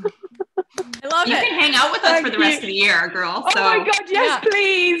love you it. You can hang out with us for the rest of the year, girl. Oh my God, yes,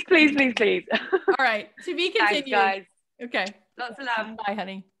 please. All right, to be continued. Thanks, guys. Okay. Lots of love. Bye,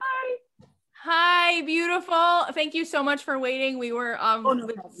 honey. Bye. Hi, beautiful. Thank you so much for waiting. We were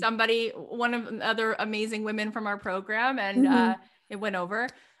with somebody, one of the other amazing women from our program, and it went over.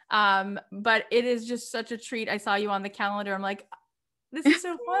 But it is just such a treat. I saw you on the calendar. I'm like, this is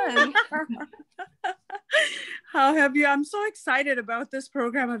so fun. How have you? I'm so excited about this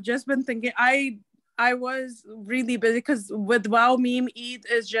program. I've just been thinking, I was really busy because with WowMeem, Eid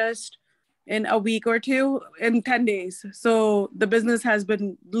is just in a week or two, in 10 days. So the business has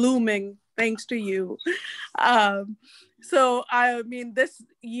been blooming thanks to you. So I mean, this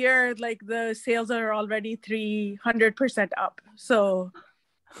year, like the sales are already 300% up. So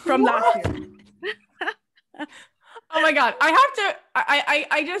from last year. Oh my God.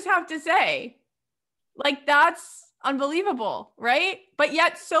 I just have to say, like, that's unbelievable, right? But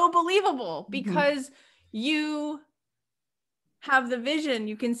yet so believable, because you have the vision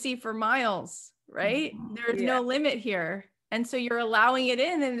you can see for miles, right? There's no limit here. And so you're allowing it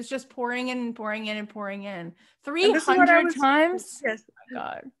in, and it's just pouring in and pouring in and pouring in. 300 times? Yes. Oh my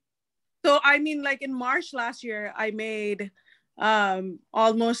God. So, I mean, like in March last year, I made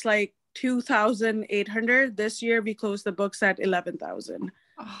almost like 2,800. This year, we closed the books at 11,000.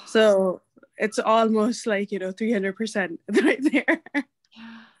 Oh. So it's almost like, 300% right there.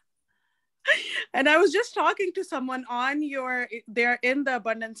 And I was just talking to someone on they're in the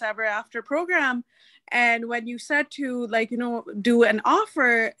Abundance Ever After program. And when you said to do an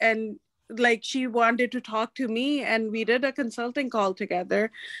offer, and like she wanted to talk to me, and we did a consulting call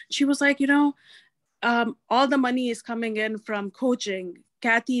together. She was like, all the money is coming in from coaching.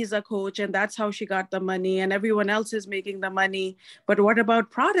 Cathy is a coach, and that's how she got the money, and everyone else is making the money. But what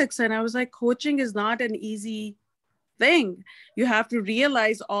about products? And I was like, coaching is not an easy thing. You have to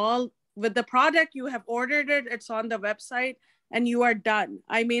realize with the product, you have ordered it, it's on the website, and you are done.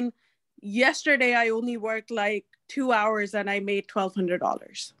 I mean, yesterday I only worked like 2 hours and I made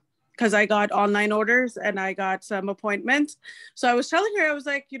 $1,200 because I got online orders and I got some appointments. So I was telling her, I was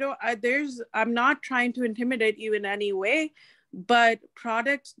like, I'm not trying to intimidate you in any way, but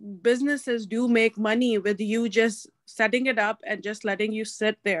businesses do make money with you just setting it up and just letting you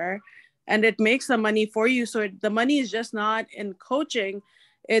sit there, and it makes the money for you. So the money is just not in coaching,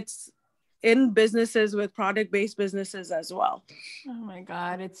 it's in businesses with product-based businesses as well. Oh my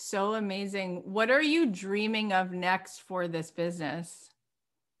God, it's so amazing. What are you dreaming of next for this business?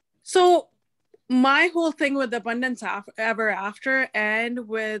 So my whole thing with Abundance Ever After and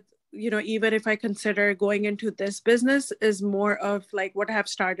with even if I consider going into this business, is more of like what I have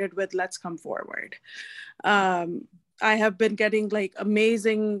started with, let's come forward. I have been getting like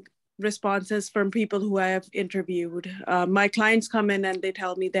amazing responses from people who I have interviewed. My clients come in and they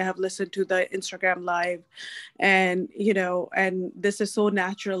tell me they have listened to the Instagram live, and and this is so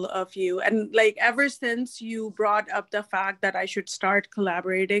natural of you. And like ever since you brought up the fact that I should start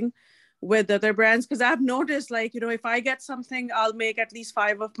collaborating with other brands, because I've noticed like, if I get something, I'll make at least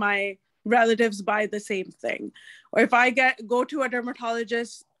 5 of my relatives buy the same thing. Or if I go to a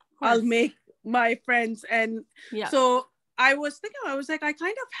dermatologist, I'll make my friends. And so I was thinking, I was like, I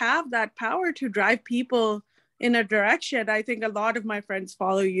kind of have that power to drive people in a direction. I think a lot of my friends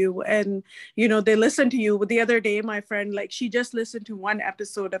follow you and, they listen to you. The other day, my friend, like, she just listened to one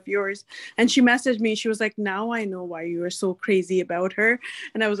episode of yours and she messaged me. She was like, now I know why you were so crazy about her.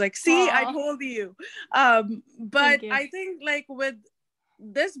 And I was like, see, I told you. But I think like with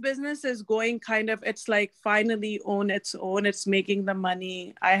this business is going kind of, it's like finally on its own. It's making the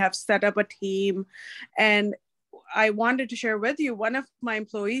money. I have set up a team, and I wanted to share with you, one of my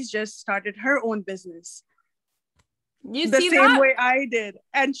employees just started her own business. You the see same that? way I did.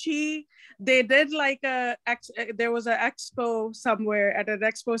 And they did like there was an expo somewhere at an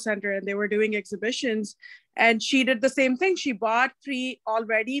expo center, and they were doing exhibitions, and she did the same thing. She bought 3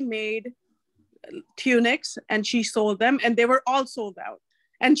 already made tunics and she sold them, and they were all sold out.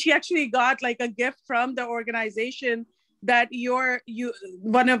 And she actually got like a gift from the organization that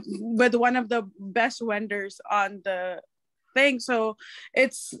one of the best vendors on the thing. So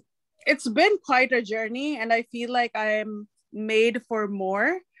it's been quite a journey, and I feel like I am made for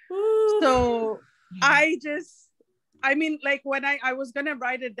more. Ooh. So I mean, like when I was gonna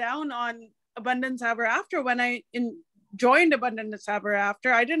write it down on Abundance Ever After, when I joined Abundance Ever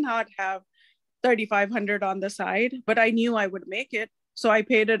After, I did not have 3,500 on the side, but I knew I would make it. So I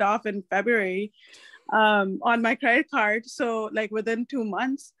paid it off in February on my credit card. So like within 2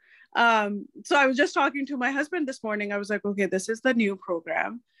 months. So I was just talking to my husband this morning. I was like, okay, this is the new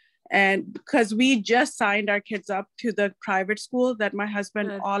program. And because we just signed our kids up to the private school that my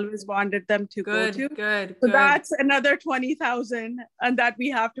husband always wanted them to go to. So that's another 20,000 and that we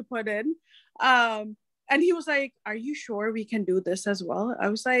have to put in. And he was like, are you sure we can do this as well? I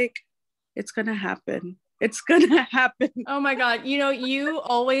was like, it's going to happen. It's gonna happen. Oh my God. You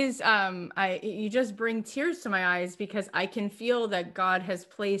always, you just bring tears to my eyes because I can feel that God has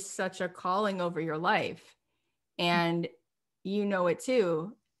placed such a calling over your life, and you know it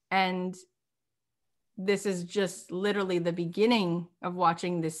too. And this is just literally the beginning of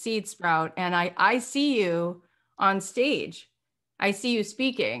watching the seed sprout. And I see you on stage. I see you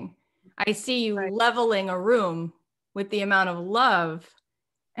speaking. I see you leveling a room with the amount of love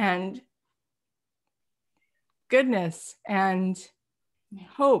and goodness and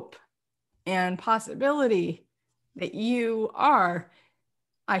hope and possibility that you are.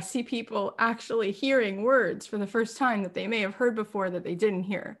 I see people actually hearing words for the first time that they may have heard before that they didn't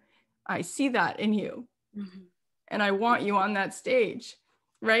hear. I see that in you. Mm-hmm. And I want you on that stage,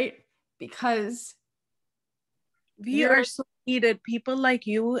 right? Because we are so needed. People like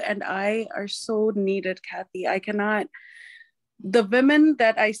you and I are so needed, Cathy. The women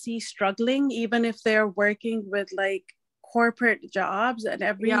that I see struggling, even if they're working with like corporate jobs and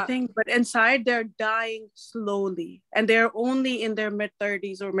everything, but inside they're dying slowly, and they're only in their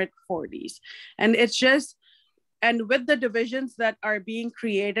mid-30s or mid-40s. And it's just, and with the divisions that are being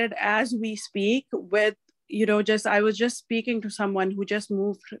created as we speak with, I was just speaking to someone who just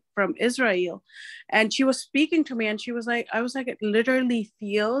moved from Israel, and she was speaking to me and she was like, I was like, it literally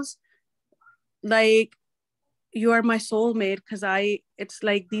feels like you are my soulmate, because it's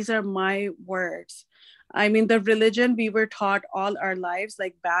like, these are my words. I mean, the religion we were taught all our lives,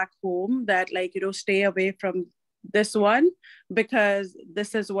 like back home, that like, stay away from this one because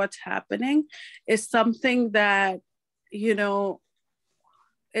this is what's happening, is something that,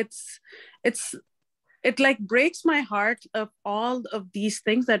 it like breaks my heart of all of these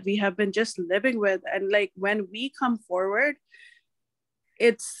things that we have been just living with. And like, when we come forward,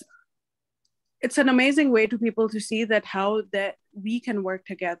 it's an amazing way to people to see that how that we can work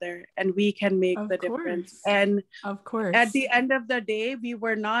together and we can make the difference. And of course, at the end of the day, we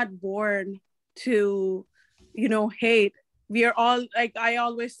were not born to, hate. We are all, like I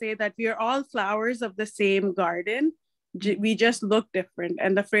always say, that we are all flowers of the same garden. We just look different,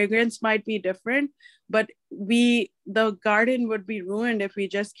 and the fragrance might be different, but the garden would be ruined if we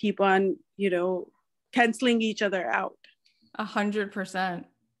just keep on, canceling each other out. 100%.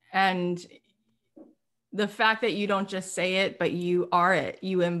 And the fact that you don't just say it, but you are it,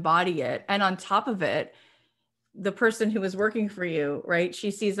 you embody it. And on top of it, the person who is working for you, right?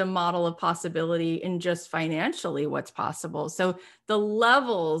 She sees a model of possibility in just financially what's possible. So the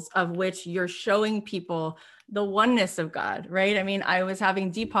levels of which you're showing people the oneness of God, right? I mean, I was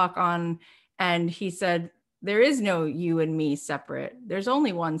having Deepak on and he said, there is no you and me separate. There's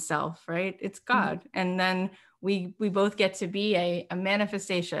only one self, right? It's God. Mm-hmm. And then we both get to be a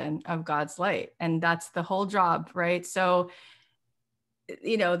manifestation of God's light. And that's the whole job, right? So,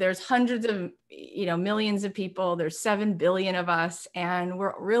 you know, there's hundreds of, you know, millions of people, there's 7 billion of us, and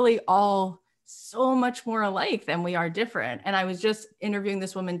we're really all so much more alike than we are different. And I was just interviewing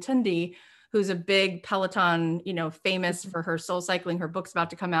this woman, Tundi, who's a big Peloton, you know, famous for her soul cycling. Her book's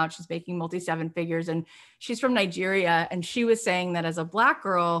about to come out. She's making multi-seven figures, and she's from Nigeria. And she was saying that as a Black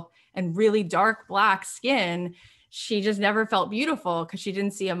girl and really dark Black skin, she just never felt beautiful because she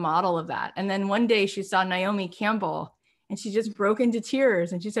didn't see a model of that. And then one day she saw Naomi Campbell and she just broke into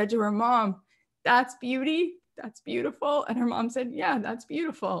tears. And she said to her mom, "That's beauty. That's beautiful." And her mom said, "Yeah, that's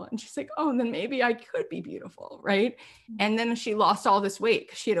beautiful." And she's like, "Oh, then maybe I could be beautiful." Right. And then she lost all this weight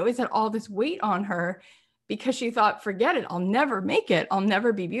because she had always had all this weight on her because she thought, forget it, I'll never make it. I'll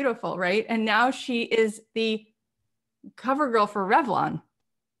never be beautiful. Right. And now she is the cover girl for Revlon.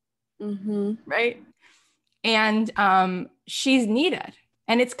 Mm-hmm. Right. And she's needed.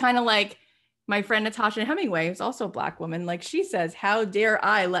 And it's kind of like my friend Natasha Hemingway, who's also a Black woman, like she says, how dare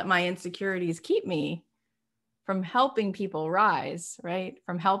I let my insecurities keep me from helping people rise, right?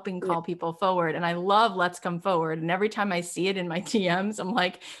 From helping call people forward. And I love Let's Come Forward. And every time I see it in my DMs, I'm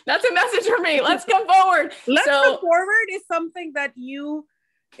like, that's a message for me. Let's come forward. Let's Come Forward is something that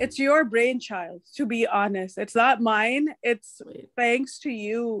it's your brainchild, to be honest. It's not mine. It's sweet. Thanks to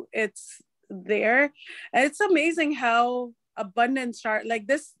you. It's there. And it's amazing how abundance start like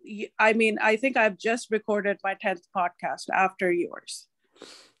this. I mean, I think I've just recorded my 10th podcast after yours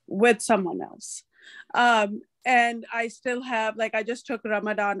with someone else. And I still have, like, I just took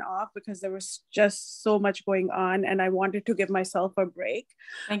Ramadan off because there was just so much going on and I wanted to give myself a break.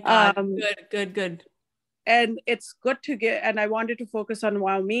 Thank God. Good. And it's good to get, and I wanted to focus on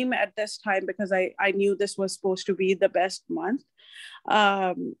WowMeem at this time because I knew this was supposed to be the best month.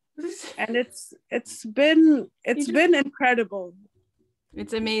 And it's been incredible.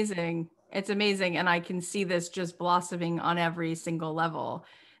 It's amazing. It's amazing. And I can see this just blossoming on every single level.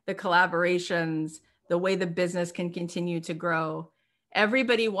 The collaborations, the way the business can continue to grow.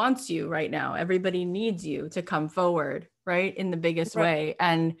 Everybody wants you right now. Everybody needs you to come forward, right? In the biggest way.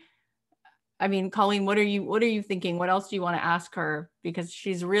 And I mean, Colleen, what are you thinking? What else do you want to ask her? Because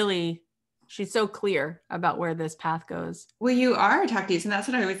she's so clear about where this path goes. Well, you are, Taqdees, and that's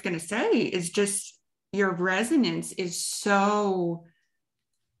what I was going to say, is just your resonance is so,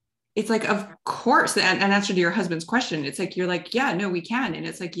 it's like, of course, and answer to your husband's question, it's like, you're like, yeah, no, we can. And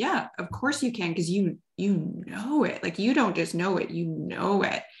it's like, yeah, of course you can, because you know it. Like, you don't just know it, you know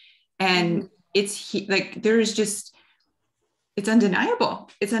it. And it's like, there's just, it's undeniable.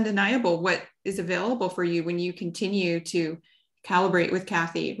 It's undeniable what is available for you when you continue to calibrate with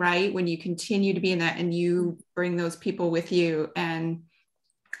Cathy, right? When you continue to be in that and you bring those people with you. And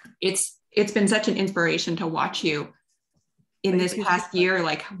it's been such an inspiration to watch you in this past year.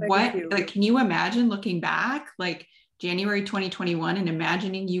 Like, like, can you imagine looking back, like January 2021, and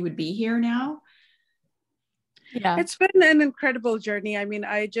imagining you would be here now? Yeah, it's been an incredible journey. I mean,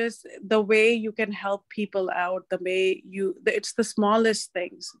 the way you can help people out, it's the smallest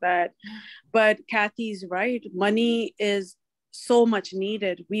things but Cathy's right. Money is so much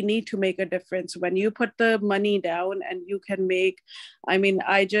needed. We need to make a difference. When you put the money down and you can make, I mean,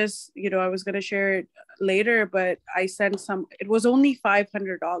 I was going to share it later, but I sent it was only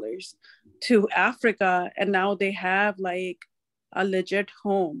 $500 to Africa. And now they have like a legit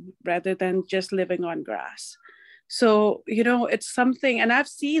home rather than just living on grass. So, it's something, and I've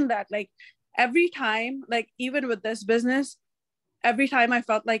seen that, like, every time, like, even with this business, every time I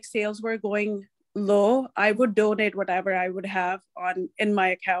felt like sales were going low, I would donate whatever I would have in my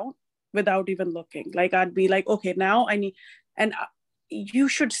account without even looking. Like, I'd be like, okay, now I need, and you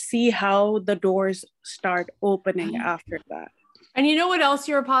should see how the doors start opening after that. And you know what else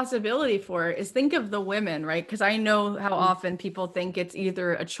you're a possibility for is think of the women, right? Because I know how often people think it's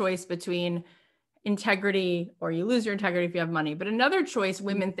either a choice between integrity or you lose your integrity if you have money. But another choice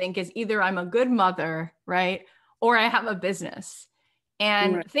women think is either I'm a good mother, right? Or I have a business.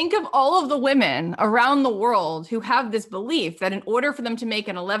 And think of all of the women around the world who have this belief that in order for them to make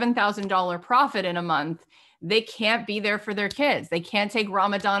an $11,000 profit in a month, they can't be there for their kids. They can't take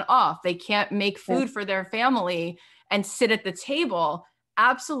Ramadan off. They can't make food for their family and sit at the table.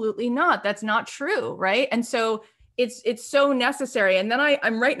 Absolutely not. That's not true, right? And so it's so necessary. And then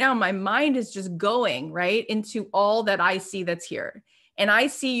I'm right now, my mind is just going right into all that I see that's here. And I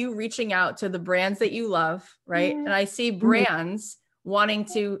see you reaching out to the brands that you love, right? And I see brands wanting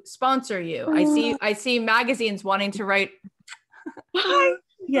to sponsor you. I see magazines wanting to write. Hi.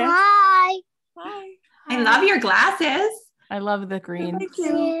 Yes. Hi. Hi. I love your glasses. I love the green. Thank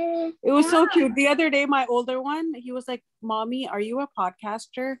you. It was so cute. The other day, my older one, he was like, "Mommy, are you a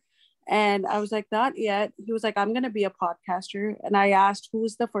podcaster?" And I was like, "Not yet." He was like, "I'm going to be a podcaster." And I asked,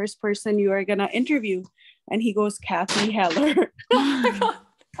 "Who's the first person you are going to interview?" And he goes, "Cathy Heller." Oh my God.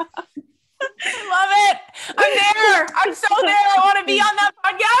 I love it. I'm there. I'm so there. I want to be on that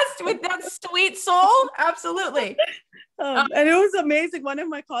podcast with that sweet soul. Absolutely. And it was amazing. One of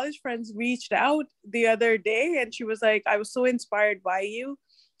my college friends reached out the other day and she was like, "I was so inspired by you."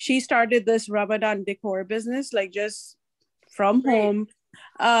 She started this Ramadan decor business, like just from home.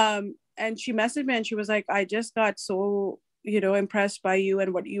 And she messaged me and she was like, "I just got so, impressed by you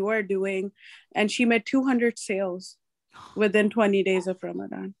and what you are doing." And she made 200 sales within 20 days of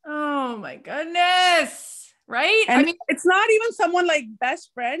Ramadan. Oh my goodness. Right? And I mean, it's not even someone like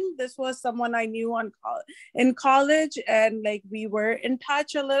best friend. This was someone I knew in college, and like we were in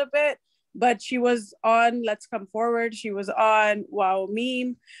touch a little bit, but she was on Let's Come Forward. She was on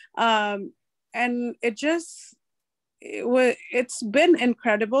WowMeem. And it's been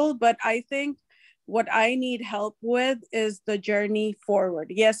incredible, but I think what I need help with is the journey forward.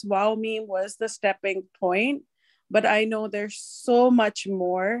 Yes, WowMeem was the stepping point, but I know there's so much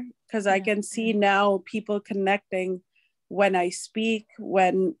more because I can see now people connecting when I speak,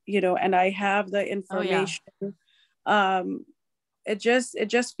 when, and I have the information. It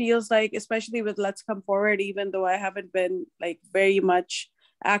just feels like, especially with Let's Come Forward, even though I haven't been like very much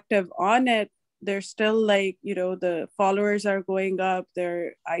active on it, there's still like, the followers are going up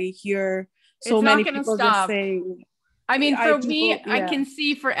there. I hear so many people just saying, I mean, for me, I can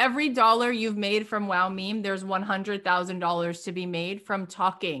see for every dollar you've made from WowMeem, there's $100,000 to be made from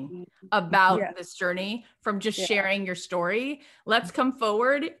talking about this journey, from just sharing your story. Let's Come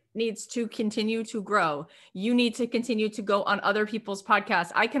Forward needs to continue to grow. You need to continue to go on other people's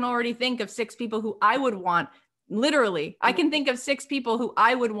podcasts. I can already think of 6 people who I would want, literally, I can think of 6 people who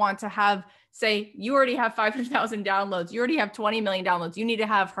I would want to have say, you already have 500,000 downloads. You already have 20 million downloads. You need to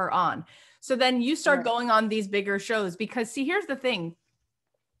have her on. So then you start going on these bigger shows because see, here's the thing.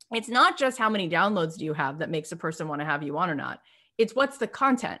 It's not just how many downloads do you have that makes a person want to have you on or not. It's what's the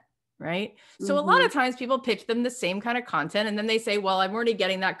content, right? So a lot of times people pitch them the same kind of content and then they say, well, I'm already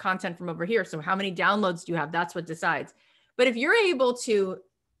getting that content from over here. So how many downloads do you have? That's what decides. But if you're able to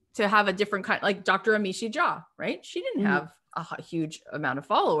have a different kind, like Dr. Amishi Jha, right? She didn't have a huge amount of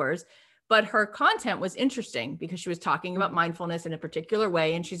followers, but her content was interesting because she was talking about mindfulness in a particular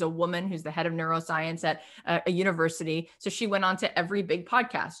way. And she's a woman who's the head of neuroscience at a university. So she went on to every big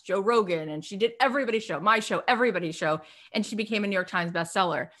podcast, Joe Rogan, and she did everybody's show, my show, everybody's show. And she became a New York Times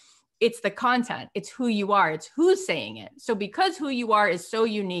bestseller. It's the content. It's who you are. It's who's saying it. So because who you are is so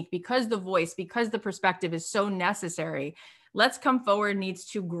unique, because the voice, because the perspective is so necessary, Let's Come Forward needs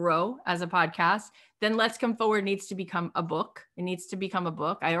to grow as a podcast. Then Let's Come Forward needs to become a book. It needs to become a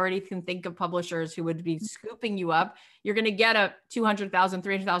book. I already can think of publishers who would be scooping you up. You're going to get a $200,000,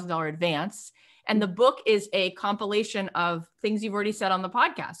 $300,000 advance. And the book is a compilation of things you've already said on the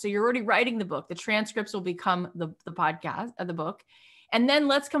podcast. So you're already writing the book. The transcripts will become the podcast of the book. And then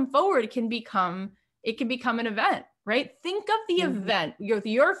Let's Come Forward can become an event, right? Think of the event with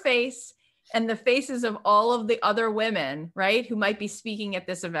your face and the faces of all of the other women, right, who might be speaking at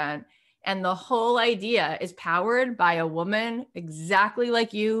this event. And the whole idea is powered by a woman exactly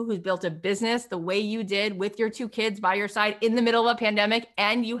like you, who's built a business the way you did with your 2 kids by your side in the middle of a pandemic.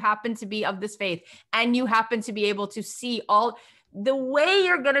 And you happen to be of this faith. And you happen to be able to see all the way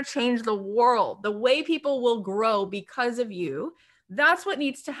you're going to change the world, the way people will grow because of you. That's what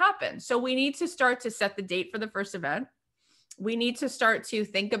needs to happen. So we need to start to set the date for the first event. We need to start to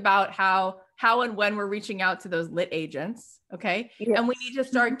think about how and when we're reaching out to those lit agents. Okay. Yes. And we need to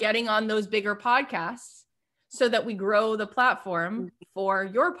start getting on those bigger podcasts so that we grow the platform for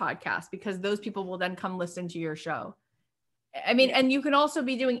your podcast, because those people will then come listen to your show. I mean, and you can also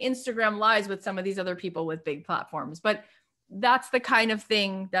be doing Instagram lives with some of these other people with big platforms, but that's the kind of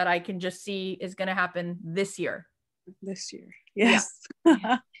thing that I can just see is going to happen this year. Yes.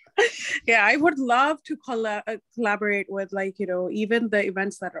 Yeah. Yeah, I would love to collaborate with, like, even the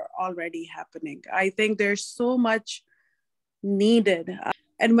events that are already happening. I think there's so much needed.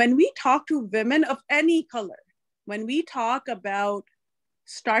 And when we talk to women of any color, when we talk about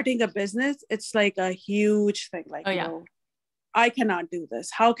starting a business, it's like a huge thing. Like, I cannot do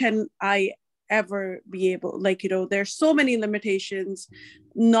this. How can I ever be able, like, there's so many limitations,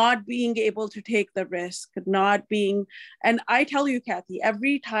 not being able to take the risk, not being, and I tell you, Cathy,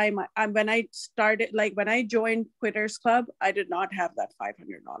 every time when I started, like when I joined Quitters Club, I did not have that $500,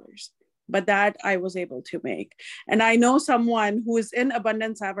 but that I was able to make. And I know someone who is in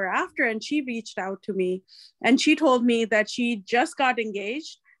abundance ever after, and she reached out to me and she told me that she just got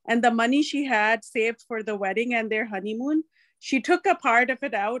engaged, and the money she had saved for the wedding and their honeymoon, she took a part of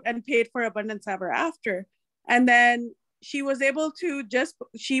it out and paid for abundance ever after. And then she was able to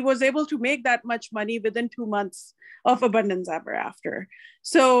make that much money within 2 months of abundance ever after.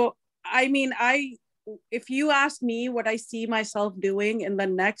 So, I mean, if you ask me what I see myself doing in the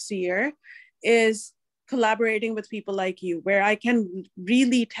next year is collaborating with people like you, where I can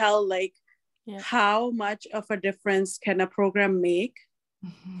really tell like how much of a difference can a program make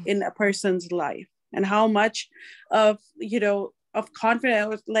in a person's life, and how much of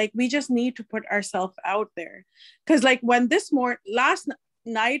confidence, like we just need to put ourselves out there. Because like when last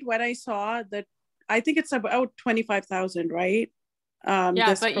night when I saw that, I think it's about 25,000, right? But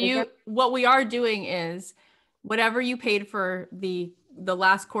program. What we are doing is whatever you paid for the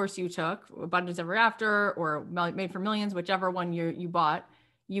last course you took, Abundance Ever After or Made for Millions, whichever one you bought,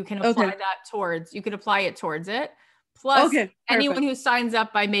 you can apply it towards it. Plus, anyone who signs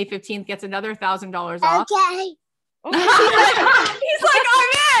up by May 15th gets another $1,000 off. Okay. He's like,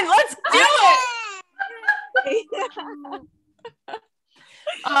 I'm in. Let's do it.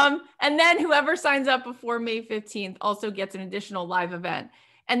 And then whoever signs up before May 15th also gets an additional live event.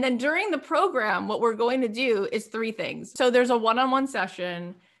 And then during the program, what we're going to do is 3 things. So there's a one-on-one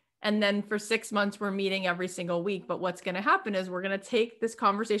session. And then for 6 months, we're meeting every single week. But what's going to happen is we're going to take this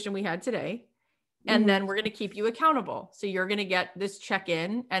conversation we had today, and then we're going to keep you accountable. So you're going to get this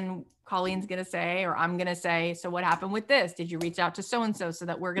check-in, and Colleen's going to say, or I'm going to say, so what happened with this? Did you reach out to so-and-so? So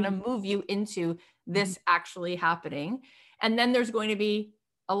that we're going to move you into this actually happening. And then there's going to be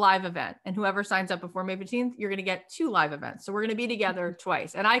a live event, and whoever signs up before May 15th, you're going to get 2 live events. So we're going to be together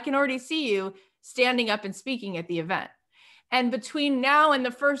twice. And I can already see you standing up and speaking at the event. And between now and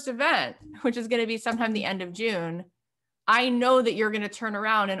the first event, which is going to be sometime the end of June, I know that you're going to turn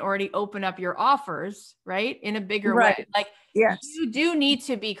around and already open up your offers, right? In a bigger way. Like, you do need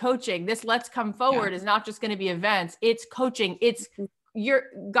to be coaching. This Let's Come Forward is not just going to be events. It's coaching. It's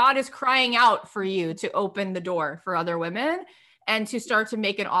God is crying out for you to open the door for other women and to start to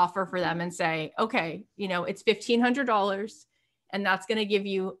make an offer for them and say, okay, it's $1,500, and that's going to give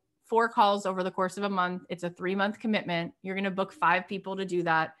you 4 calls over the course of a month. It's a 3-month commitment. You're going to book 5 people to do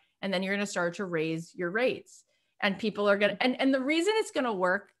that. And then you're going to start to raise your rates. And people are going to, and the reason it's going to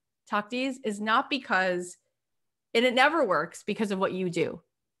work, Taqdees, is not because, and it never works because of what you do.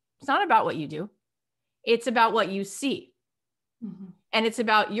 It's not about what you do. It's about what you see. And it's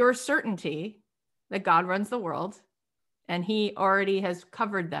about your certainty that God runs the world and he already has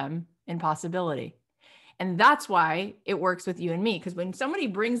covered them in possibility. And that's why it works with you and me. Because when somebody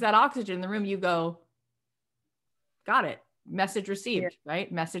brings that oxygen in the room, you go, got it. Message received,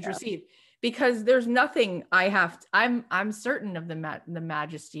 right? Message received. Because there's nothing I'm certain of the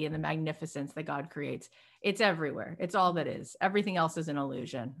majesty and the magnificence that God creates. It's everywhere. It's all that is. Everything else is an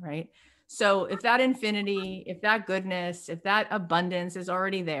illusion, right? So if that infinity, if that goodness, if that abundance is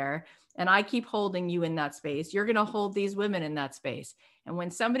already there, and I keep holding you in that space, you're going to hold these women in that space. And when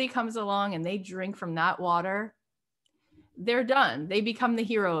somebody comes along and they drink from that water, they're done. They become the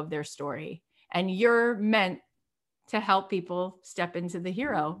hero of their story. And you're meant to help people step into the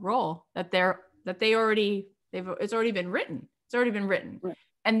hero role it's already been written. It's already been written. Right.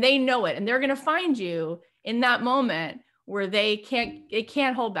 And they know it. And they're going to find you in that moment where they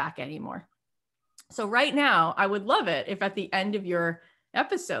can't hold back anymore. So right now, I would love it if at the end of your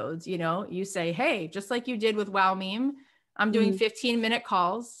episodes, you say, hey, just like you did with WowMeem, I'm doing 15-minute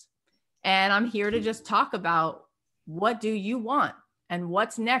calls, and I'm here to just talk about what do you want and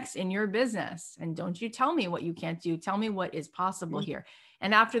what's next in your business. And don't you tell me what you can't do. Tell me what is possible here.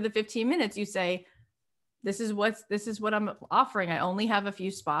 And after the 15 minutes, you say, this is what I'm offering. I only have a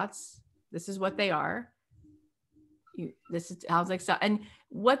few spots. This is what they are. This is how's like, and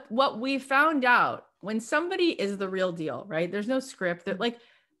what we found out when somebody is the real deal, right? There's no script. That like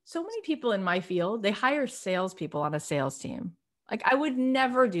so many people in my field, they hire salespeople on a sales team. Like I would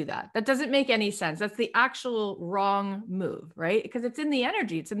never do that. That doesn't make any sense. That's the actual wrong move, right? Because it's in the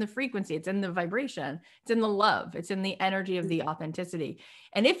energy, it's in the frequency, it's in the vibration, it's in the love, it's in the energy of the authenticity.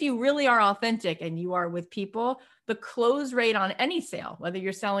 And if you really are authentic and you are with people, the close rate on any sale, whether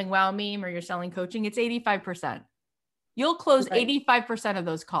you're selling WowMeem or you're selling coaching, it's 85%. You'll close 85% of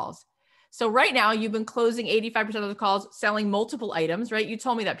those calls. So right now you've been closing 85% of the calls, selling multiple items, right? You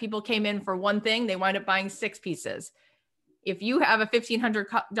told me that people came in for one thing, they wind up buying 6 pieces. If you have a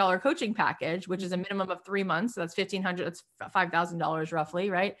 $1,500 coaching package, which is a minimum of 3 months, so that's $1,500, that's $5,000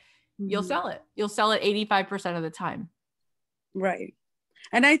 roughly, right? You'll sell it. You'll sell it 85% of the time. Right.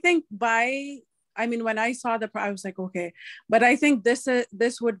 And I think when I saw I was like, okay, but I think this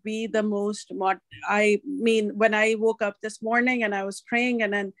would be the most, when I woke up this morning and I was praying,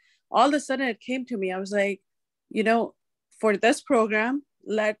 and then all of a sudden it came to me, I was like, for this program,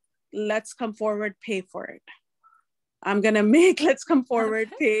 let's come forward, pay for it. I'm going to make Let's Come Forward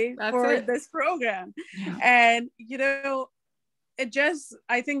pay for this program. Yeah. And, it just,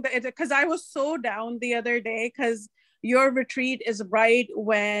 I think that because I was so down the other day, because your retreat is right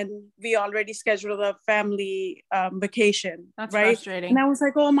when we already scheduled a family vacation. That's right? Frustrating. And I was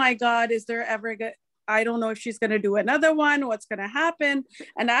like, oh my God, is there ever I don't know if she's going to do another one, what's going to happen.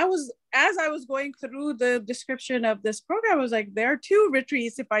 And as I was going through the description of this program, I was like, there are 2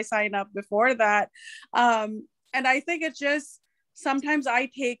 retreats if I sign up before that. And I think it's just, sometimes I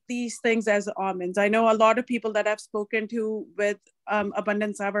take these things as almonds. I know a lot of people that I've spoken to with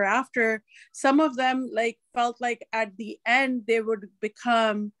Abundance Ever After, some of them felt like at the end they would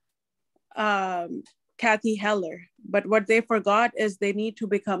become Cathy Heller. But what they forgot is they need to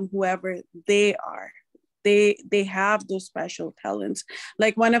become whoever they are. They have those special talents.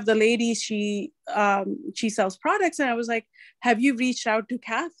 Like one of the ladies, she sells products, and I was like, have you reached out to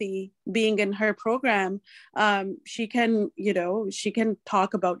Cathy, being in her program? She can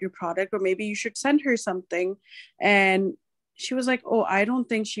talk about your product, or maybe you should send her something. And she was like, oh, I don't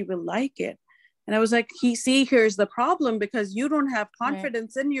think she will like it. And I was like, here's the problem, because you don't have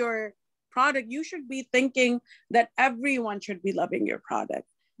confidence in your product. You should be thinking that everyone should be loving your product.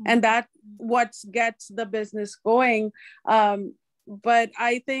 And that's what gets the business going. But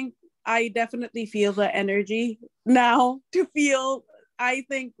I think I definitely feel the energy now to feel, I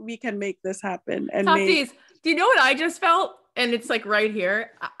think we can make this happen. And Taqdees, do you know what I just felt? And it's like right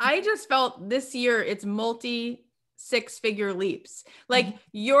here. I just felt this year it's multi-6-figure leaps. Like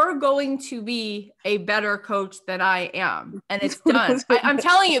you're going to be a better coach than I am. And it's done. I'm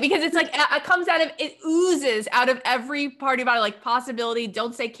telling you, because it's like, it comes out of, it oozes out of every part about it, like possibility.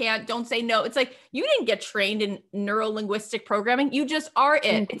 Don't say can't, don't say no. It's like, you didn't get trained in neuro-linguistic programming. You just are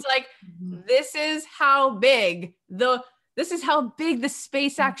it. It's like, this is how big the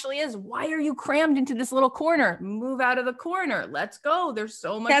space actually is. Why are you crammed into this little corner? Move out of the corner. Let's go. There's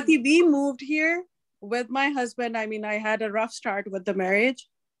so much. Cathy, we moved here with my husband. I mean, I had a rough start with the marriage.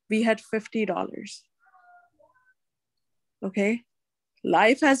 We had $50. Okay.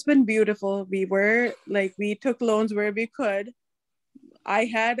 Life has been beautiful. We took loans where we could. I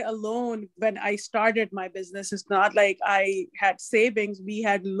had a loan when I started my business. It's not like I had savings. We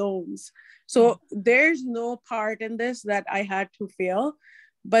had loans. So there's no part in this that I had to fail.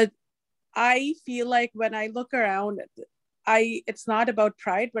 But I feel like when I look around, it's not about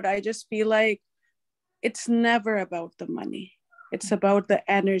pride, but I just feel like it's never about the money. It's about the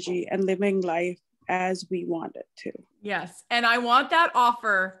energy and living life as we want it to. Yes. And I want that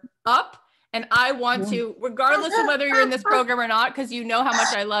offer up. And I want to, regardless of whether you're in this program or not, because you know how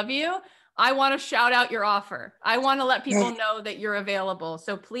much I love you, I want to shout out your offer. I want to let people know that you're available.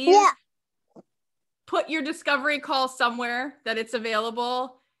 So please put your discovery call somewhere that it's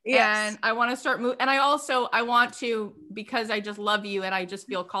available. Yes. And I want to start moving. And I want to, because I just love you and I just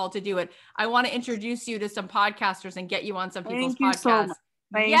feel called to do it, I want to introduce you to some podcasters and get you on some people's podcasts. So much.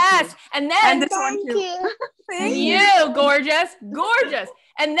 Thank you. And then thank you, gorgeous.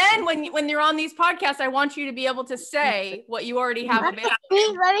 And then when you're on these podcasts, I want you to be able to say what you already have available.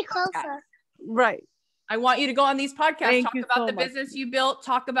 Let me closer. Right. I want you to go on these podcasts, talk about the business you built,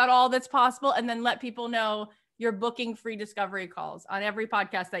 talk about all that's possible, and then let people know you're booking free discovery calls on every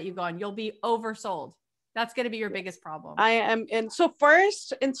podcast that you go on. You'll be oversold. That's going to be your biggest problem. I am. And so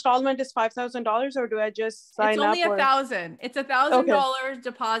first installment is $5,000, or do I just sign up? It's only $1,000. It's $1,000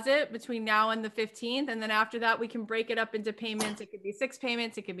 deposit between now and the 15th. And then after that, we can break it up into payments. It could be 6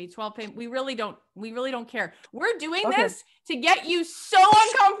 payments. It could be 12 payments. We really don't care. We're doing this to get you so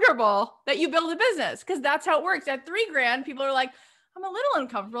uncomfortable that you build a business, because that's how it works. At $3,000, people are like, I'm a little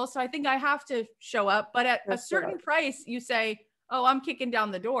uncomfortable, so I think I have to show up. But at a certain price, you say, oh, I'm kicking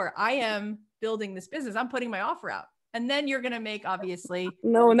down the door. I am building this business. I'm putting my offer out. And then you're going to make, obviously.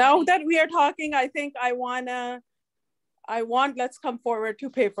 No, now that we are talking, I think I want Let's Come Forward to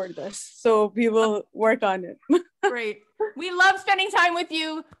pay for this. So we will work on it. Great. We love spending time with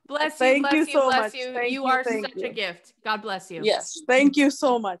you. Bless you. Bless you so much. You are such a gift. God bless you. Yes. Thank you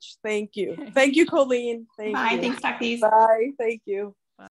so much. Thank you. Thank you, Colleen. Bye. Thanks, Taqdees. Bye. Thank you.